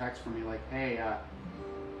of weird texts from me like, "Hey,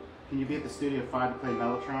 can you be at the studio 5 to play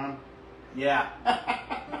Mellotron?" Yeah.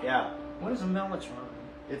 Yeah. What is a mellotron?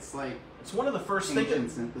 It's like It's one of the first ancient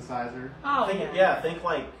things. synthesizer. Oh, Think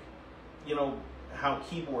like, how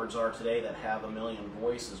keyboards are today that have a million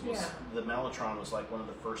voices. The Mellotron was like one of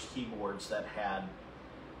the first keyboards that had,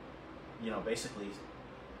 basically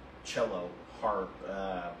cello, harp,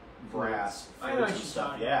 brass, I know flutes what and you're stuff.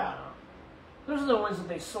 talking Yeah. about. Those are the ones that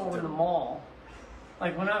they sold in the mall.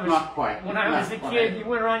 Like when I was Not quite. When I was a Not kid, quite. you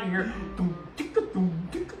went around, you hear doom, ticka, doom,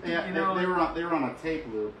 ticka, Yeah, you know. they were on a tape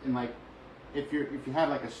loop, and like if you had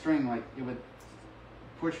like a string, like it would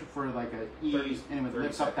push for like a E, 30 and it would 30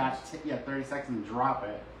 lift up that 30 seconds and drop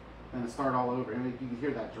it, and it start all over, and you can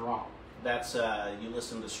hear that drop. That's you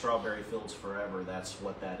listen to Strawberry Fields Forever. That's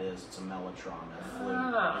what that is. It's a mellotron. That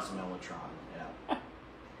flute is a mellotron. Yeah.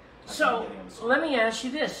 So let me ask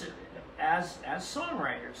you this: as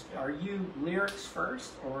songwriters, are you lyrics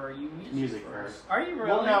first or are you music first? Are you really?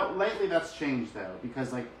 Well, no, lately that's changed though,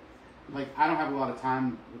 because like I don't have a lot of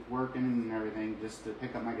time with working and everything just to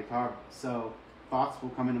pick up my guitar, so thoughts will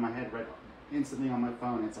come into my head right instantly on my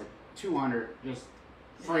phone. It's like 200 just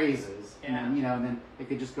phrases, Yeah. and then, and then it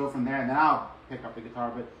could just go from there, and then I'll pick up the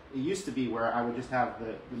guitar. But it used to be where I would just have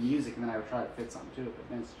the music, and then I would try to fit something to it. But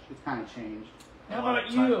then it's kind of changed. How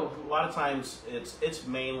about you? A lot of times it's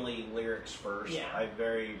mainly lyrics first. Yeah. I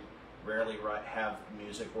very rarely have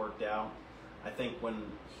music worked out. I think when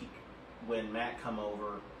Matt come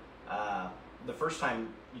over, the first time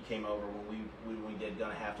you came over when we did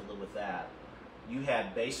Gonna Have to Live With That, you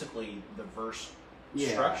had basically the verse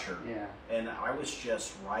structure, and I was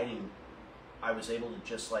just writing. I was able to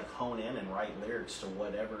just like hone in and write lyrics to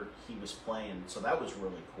whatever he was playing, so that was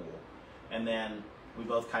really cool. And then we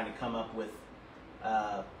both kind of come up with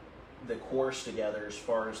the course together as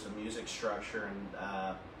far as the music structure,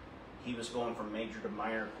 and he was going from major to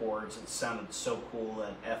minor chords. It sounded so cool,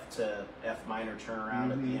 that F to F minor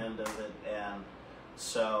turnaround at the end of it, and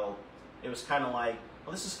so it was kind of like,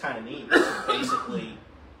 well, this is kind of neat. So basically,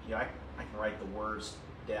 you know, I can write the words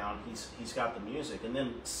down. He's got the music, and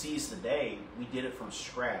then Seize the Day. We did it from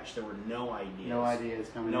scratch. There were no ideas. No ideas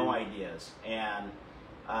coming in. No ideas, and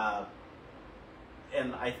I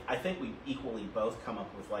think we equally both come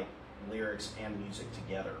up with like lyrics and music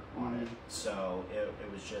together on it. So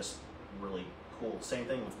it was just really cool. Same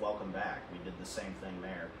thing with Welcome Back. We did the same thing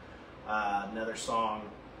there. Another song,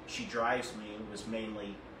 She Drives Me, was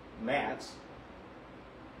mainly Matt's.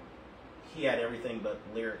 He had everything but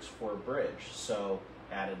lyrics for a bridge, so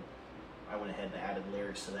I went ahead and added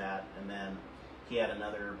lyrics to that, and then we got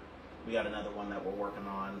another one that we're working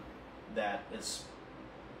on that is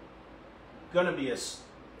going to be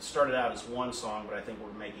started out as one song, but I think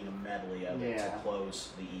we're making a medley of it to close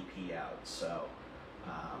the EP out. So,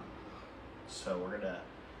 so we're gonna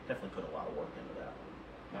definitely put a lot of work into that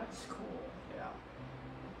one. That's cool. Yeah.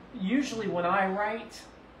 Usually when I write,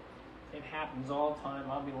 it happens all the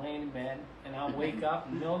time. I'll be laying in bed and I'll wake up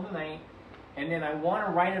in the middle of the night, and then I want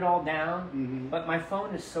to write it all down, but my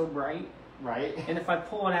phone is so bright. Right. And if I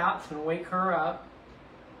pull it out, it's going to wake her up.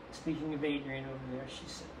 Speaking of Adrian over there,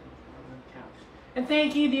 she's sitting on the couch. And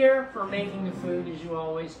thank you, dear, for making the food as you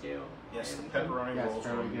always do. Yes, the pepperoni rolls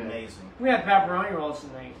were amazing. We had pepperoni rolls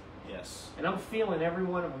tonight. Yes. And I'm feeling every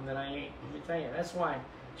one of them that I ate. Let me tell you, that's why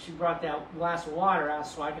she brought that glass of water out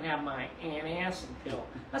so I can have my antacid pill.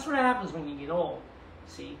 That's what happens when you get old.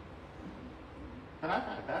 See? But I've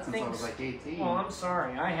had that since I was like 18. Well, I'm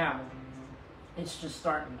sorry, I haven't. It's just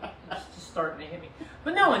starting to hit me.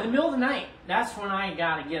 But no, in the middle of the night, that's when I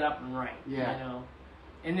gotta get up and write. Yeah. You know?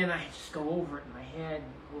 And then I just go over it in my head,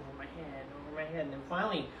 over my head, and then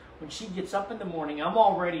finally, when she gets up in the morning, I'm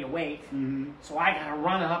already awake. So I gotta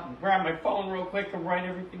run up and grab my phone real quick and write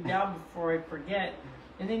everything down before I forget.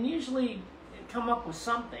 And then usually come up with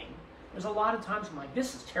something. There's a lot of times I'm like,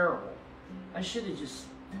 this is terrible. I should have just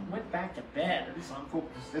went back to bed or something.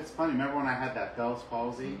 It's funny, remember when I had that Bell's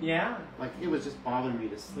palsy? Yeah. Like, it was just bothering me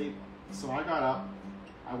to sleep. So I got up,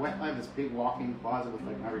 I have this big walk-in closet with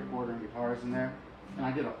like my recorder and guitars in there, and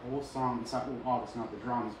I did a whole song, obviously not the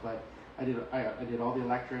drums, but I did all the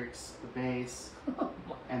electrics, the bass,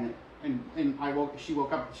 and she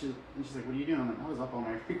woke up and she's like, what are you doing? I'm like, I was up all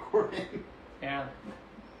night recording. Yeah.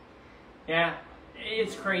 Yeah.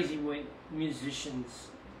 It's crazy what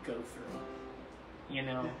musicians go through. You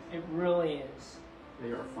know, it really is.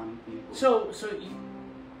 They are funny people. So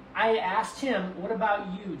I asked him, what about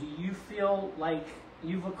you? Do you feel like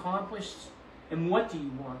you've accomplished, and what do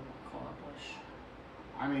you want to accomplish?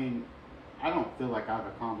 I mean, I don't feel like I've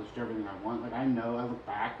accomplished everything I want. Like, I know, I look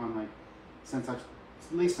back on, like, since I've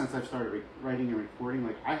started writing and recording,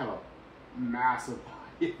 like, I have a massive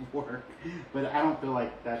body of work. But I don't feel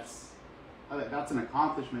like that's an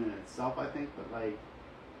accomplishment in itself, I think. But, like,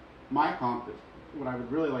 what I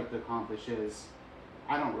would really like to accomplish is,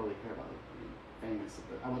 I don't really care about being famous,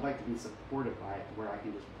 but I would like to be supported by it, where I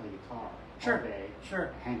can just play guitar all day,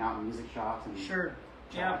 hang out in music shops, and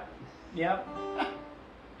Yep.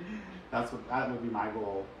 That would be my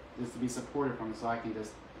goal, is to be supported from it, so I can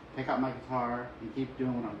just pick up my guitar and keep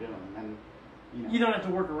doing what I'm doing, and you don't have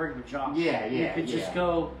to work a regular job. You could just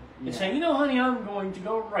go and say, honey, I'm going to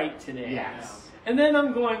go write today. Yes. And then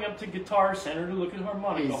I'm going up to Guitar Center to look at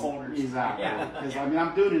harmonica holders. Exactly. Because I mean,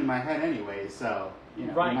 I'm doing it in my head anyway, so it'd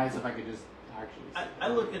be nice if I could just actually. I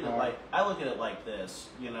look at it like this.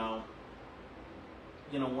 When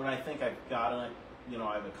I think I've gotten it,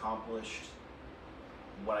 I've accomplished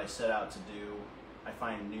what I set out to do. I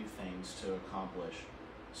find new things to accomplish.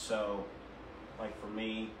 So, like for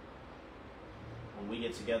me, when we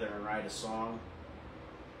get together and write a song,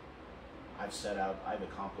 I've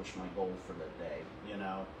accomplished my goal for the day,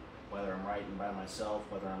 whether I'm writing by myself,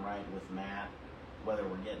 whether I'm writing with Matt, whether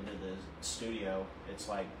we're getting to the studio, it's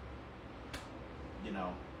like,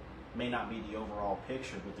 may not be the overall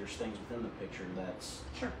picture, but there's things within the picture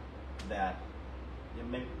that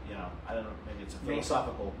I don't know, maybe it's a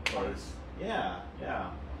philosophical place. Yeah.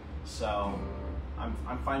 So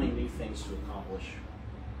I'm finding new things to accomplish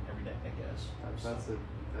every day, I guess.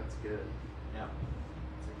 That's good. Yeah.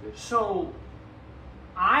 So,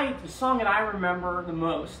 the song that I remember the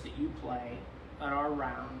most that you play at our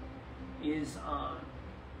round is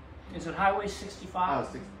it Highway 65?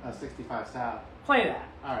 Oh, 65 South. Play that.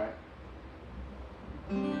 All right.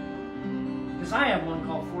 Because I have one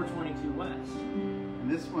called 422 West. And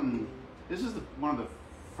this is one of the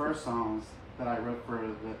first songs that I wrote for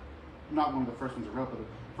not one of the first ones I wrote,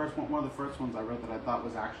 but one of the first ones I wrote that I thought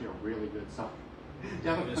was actually a really good song.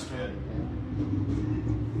 Yeah, It is good.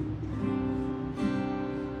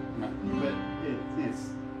 But it's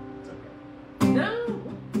okay. No.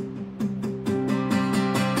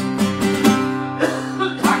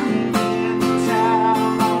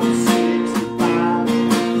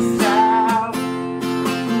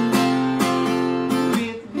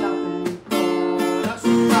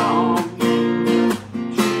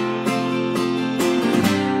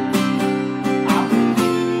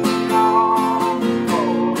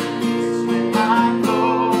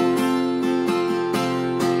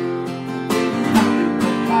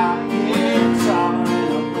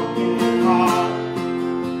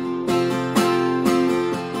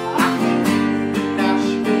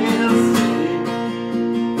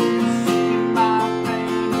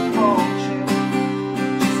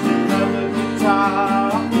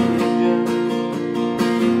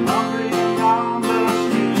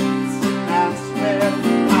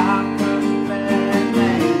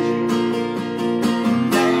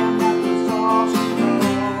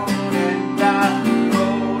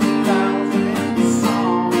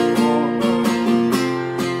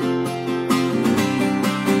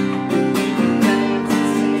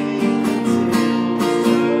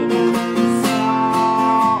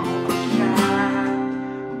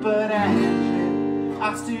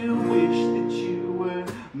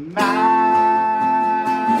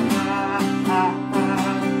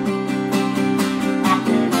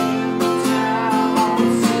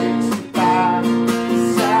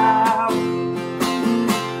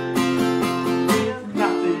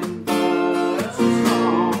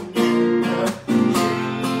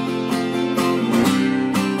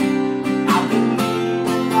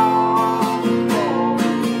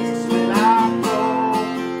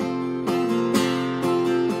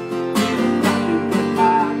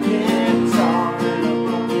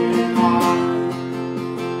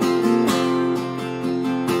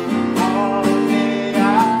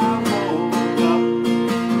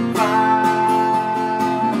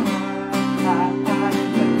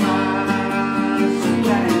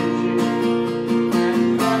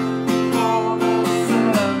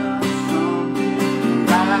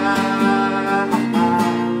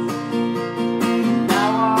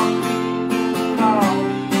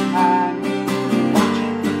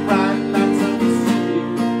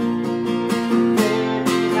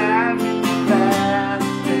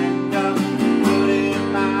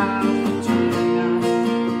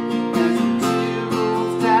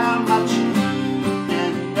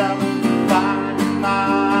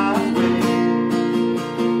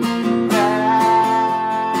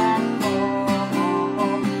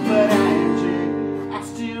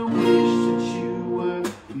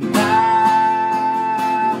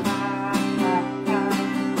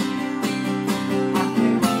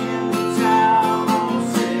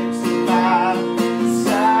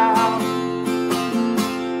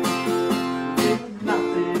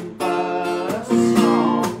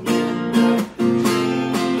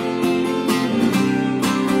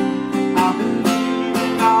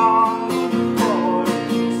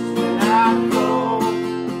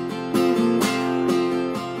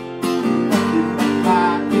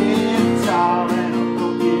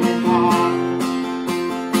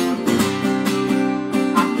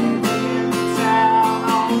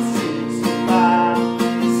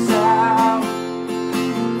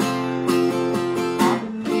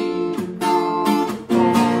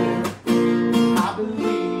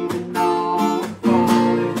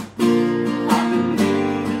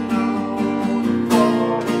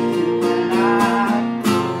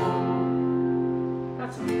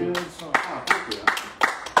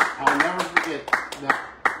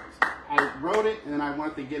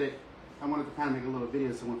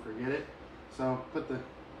 So I won't forget it. So put the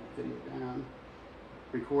video down,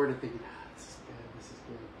 record it, thinking, this is good, this is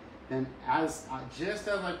good. Then just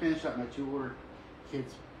as I finish up, my two older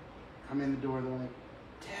kids come in the door, they're like,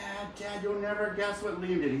 Dad, you'll never guess what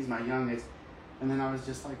Liam did. He's my youngest. And then I was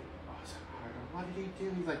just like, what did he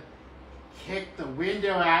do? He's like, kick the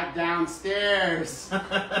window out downstairs.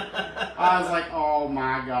 I was like, oh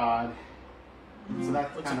my God. So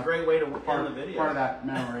that's a great way to work on the video. Part of that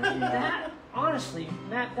memory. You know? That, honestly,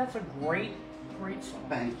 Matt, that's a great song.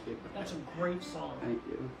 Thank you. That's a great song. Thank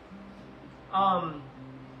you.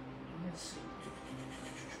 Let's see.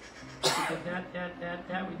 We did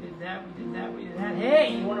that, we did that.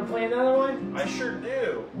 Hey, you want to play another one? I sure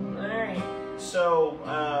do. All right. So,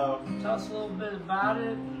 tell us a little bit about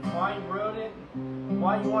it, and why you wrote it, and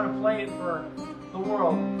why you want to play it for the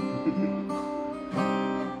world.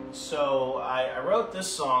 So I wrote this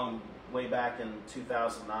song way back in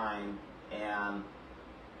 2009, and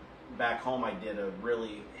back home I did a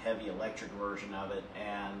really heavy electric version of it,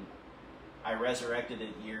 and I resurrected it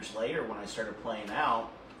years later when I started playing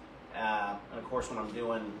out. And of course, when I'm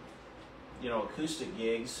doing, acoustic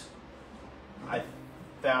gigs, I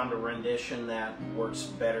found a rendition that works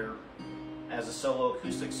better as a solo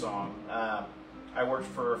acoustic song. I worked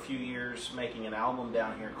for a few years making an album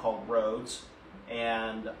down here called Roads,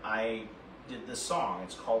 and I did this song.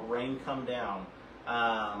 It's called Rain Come Down.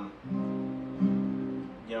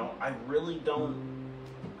 I really don't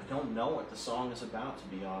know what the song is about, to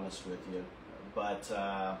be honest with you, but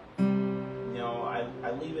I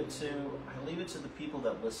leave it to the people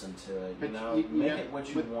that listen to it. Make it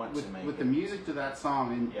what you want to make with it. the music to that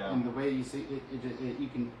song and the way you see it,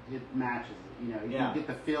 it matches. You can get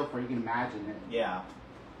the feel for it. You can imagine it. Yeah,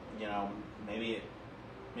 maybe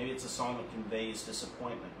it's a song that conveys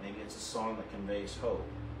disappointment. Maybe it's a song that conveys hope.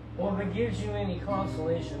 Well, if it gives you any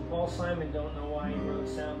consolation, Paul Simon don't know why he wrote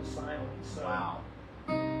Sound of Silence. So Wow.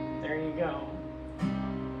 There you go.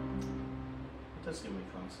 It does give me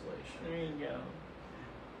consolation. There you go.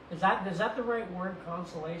 Is that the right word,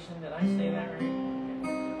 consolation? Did I say that right?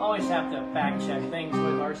 Okay. Always have to fact check things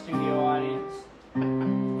with our studio audience.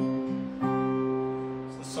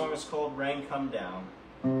 So the song is called Rain Come Down.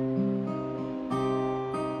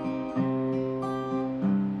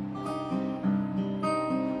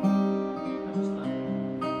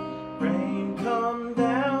 Rain come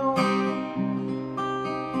down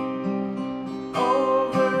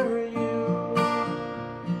over you.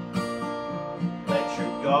 Let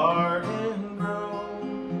your garden grow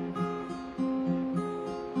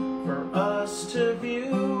for us to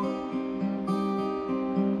view.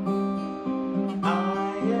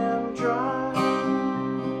 I am dry.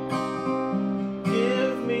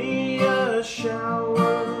 Give me a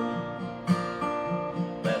shower.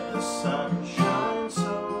 Let the sun shine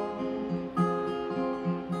so.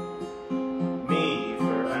 Me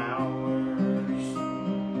for hours.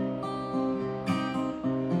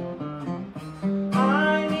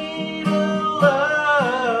 I need a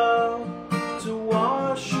love to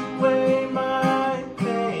wash away my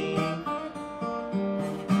pain.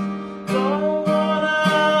 Don't want a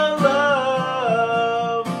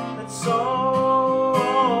love that's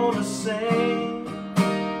all the same.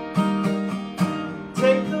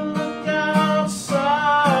 Take a look outside.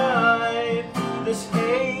 This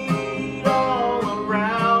hate all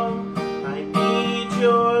around. I need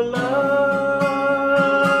your love.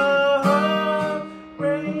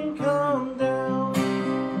 Rain come down.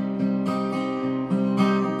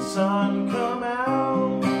 Sun come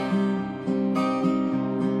out.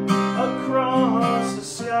 Across the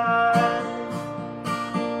sky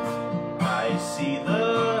I see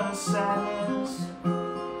the sadness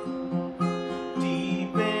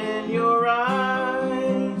deep in your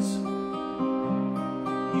eyes.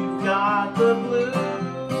 You've got the blues,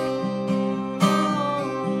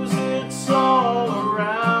 it's all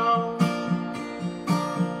around.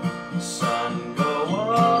 Sun go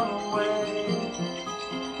away,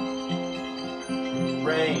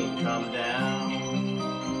 rain come down.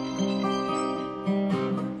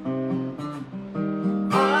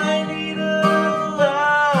 I need a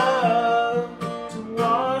love to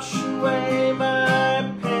wash away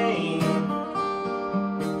my pain.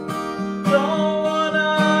 Don't want a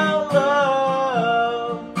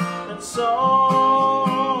love that's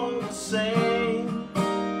all the same.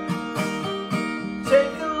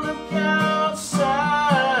 Take a look outside.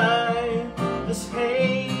 This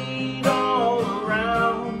hate all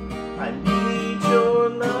around. I need your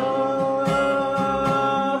love.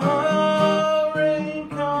 Rain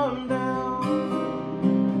come down.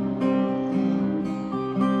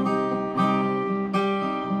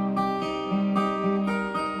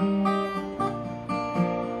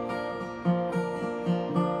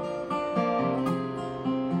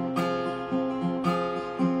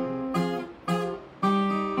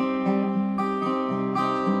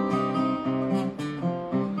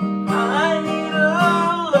 I need a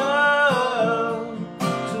love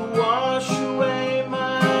to wash away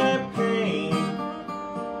my pain.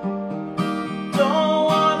 Don't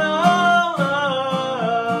want a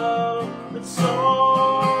love that's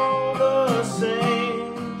all the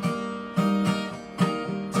same.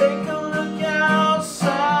 Take a look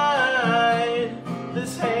outside.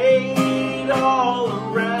 This hate all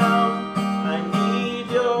around. I need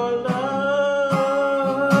your love.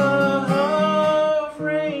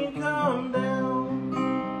 Rain come down.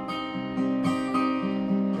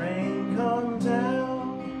 Rain come down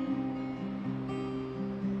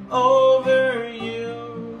over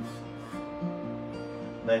you.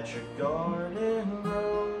 Let your garden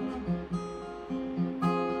grow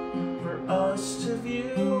you.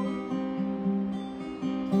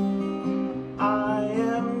 I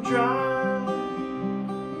am dry.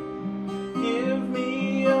 Give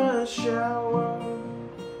me a shower.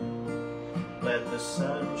 Let the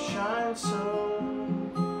sun shine so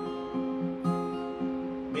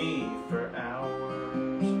me for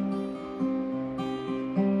hours.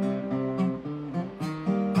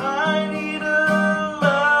 I need a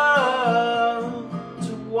love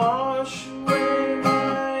to wash away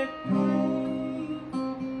my pain.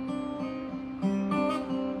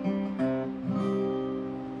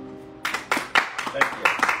 Thank you.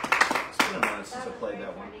 It's been a minute since I played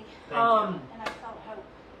that one. Thank you. And I felt hope.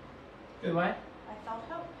 You what? I felt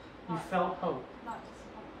hope. You Not- felt hope. Not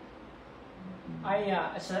disappointment.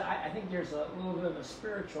 I think there's a little bit of a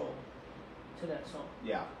spiritual to that song.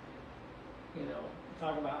 Yeah. You know,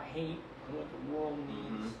 talk about hate and what the world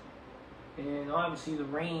needs, and obviously the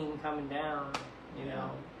rain coming down. You Yeah.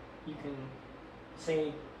 know, you can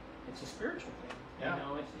say it's a spiritual thing. Yeah. You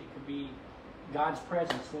know, it could be God's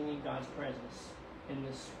presence. We need God's presence in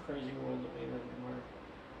this crazy world that we live in, where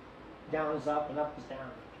down is up and up is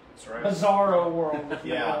down. That's right. Bizarro world, if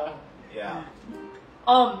you Yeah. will. Yeah.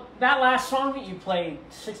 That last song that you played,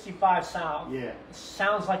 65 South, Yeah.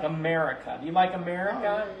 sounds like America. Do you like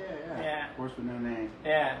America? Oh, yeah. Yeah. Of course, with no name.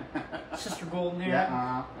 Yeah. Sister Golden Ear.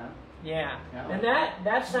 Yeah. Yeah. Yeah. And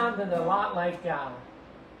that sounded a lot like,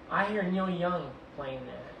 I hear Neil Young playing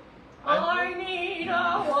that. I need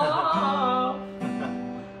a walk.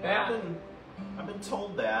 Yeah. I've been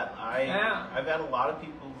told that. Yeah. I've had a lot of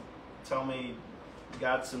people tell me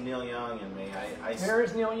got some Neil Young in me. Where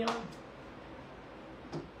is Neil Young?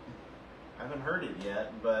 I haven't heard it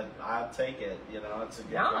yet, but I'll take it. You know, it's a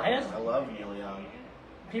good No, record. it is. I love Neil Young.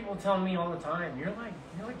 People tell me all the time, you're like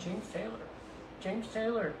James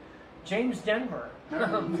Taylor. James Denver.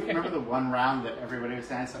 Remember the one round that everybody was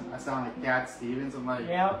saying something? I sound like Cat Stevens. I'm like,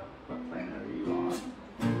 Yeah. what planet are you on?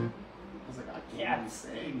 I was like, I can't even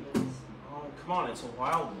sing. Oh, come on, it's a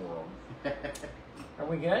wild world. Are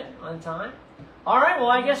we good on time? All right, well,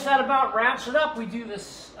 I guess that about wraps it up. We do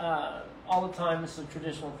this all the time. This is a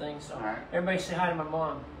traditional thing. So All right. everybody say hi to my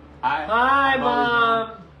mom. Hi, Hi, I've always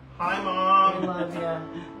Mom. Hi, We Mom. love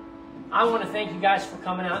you. I want to thank you guys for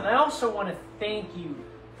coming out. And I also want to thank you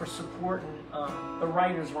for supporting the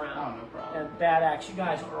Writers Round. Oh, no problem. And Bad Acts. You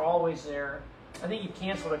guys are always there. I think you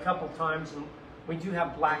canceled a couple times, and we do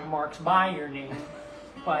have black marks by your name.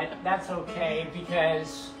 But that's okay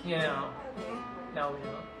because, you know, no, we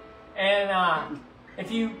don't. And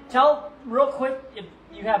if you tell real quick, if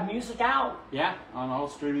you have music out, Yeah, on all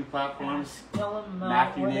streaming platforms. tell them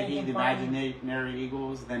Matthew where they Nagy, can the find you. Imaginary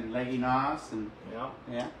Eagles, then Leggy Nas, and Yeah.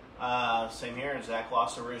 yeah. Same here, Zach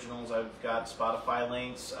Laas Originals. I've got Spotify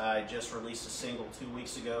links. I just released a single 2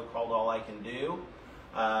 weeks ago called All I Can Do.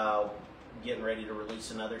 Getting ready to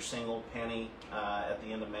release another single, Penny, at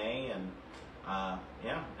the end of May. And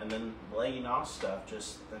and then Leggy Nas stuff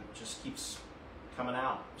just keeps coming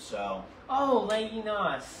out. So Oh, Leggy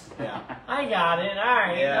Nas. yeah. I got it. All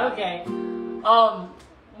right. Yeah. Okay.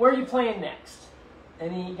 Where are you playing next?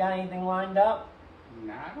 Got anything lined up?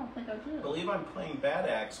 Nah, I don't think I I do. believe I'm playing Bad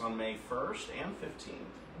Acts on May 1st and 15th.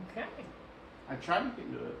 Okay. I tried to get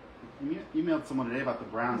into it. I emailed someone today about the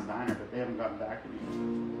Browns Diner, but they haven't gotten back to me.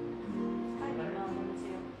 I don't know them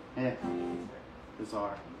too. Yeah,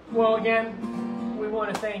 bizarre. Well, again, we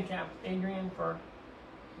want to thank Adrian for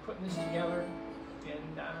putting this together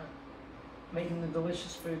and making the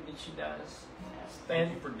delicious food that she does.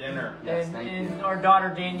 Thank you for dinner. Yes, and thank and you. our daughter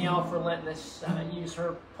Danielle for letting us use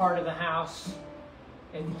her part of the house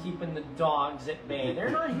and keeping the dogs at bay. They're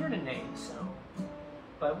not here tonight, so.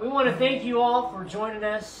 But we want to thank you all for joining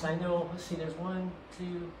us. I know, let's see, there's 1,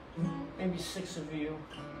 2, maybe 6 of you.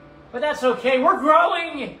 But that's okay. We're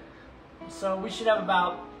growing! So we should have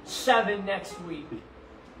about 7 next week.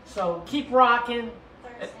 So keep rocking.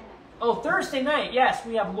 Thursday night. Oh, Thursday night, yes,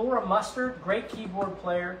 we have Laura Mustard, great keyboard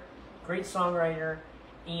player, great songwriter,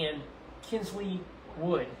 and Kinsley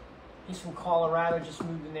Wood. He's from Colorado, just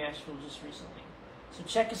moved to Nashville just recently. So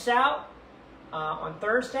check us out on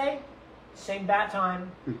Thursday, same bat time,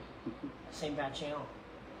 same bat channel.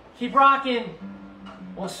 Keep rocking.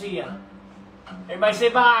 We'll see ya. Everybody say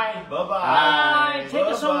bye. Bye-bye. Bye. Take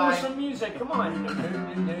us home with Bye-bye. some music. Come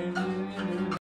on.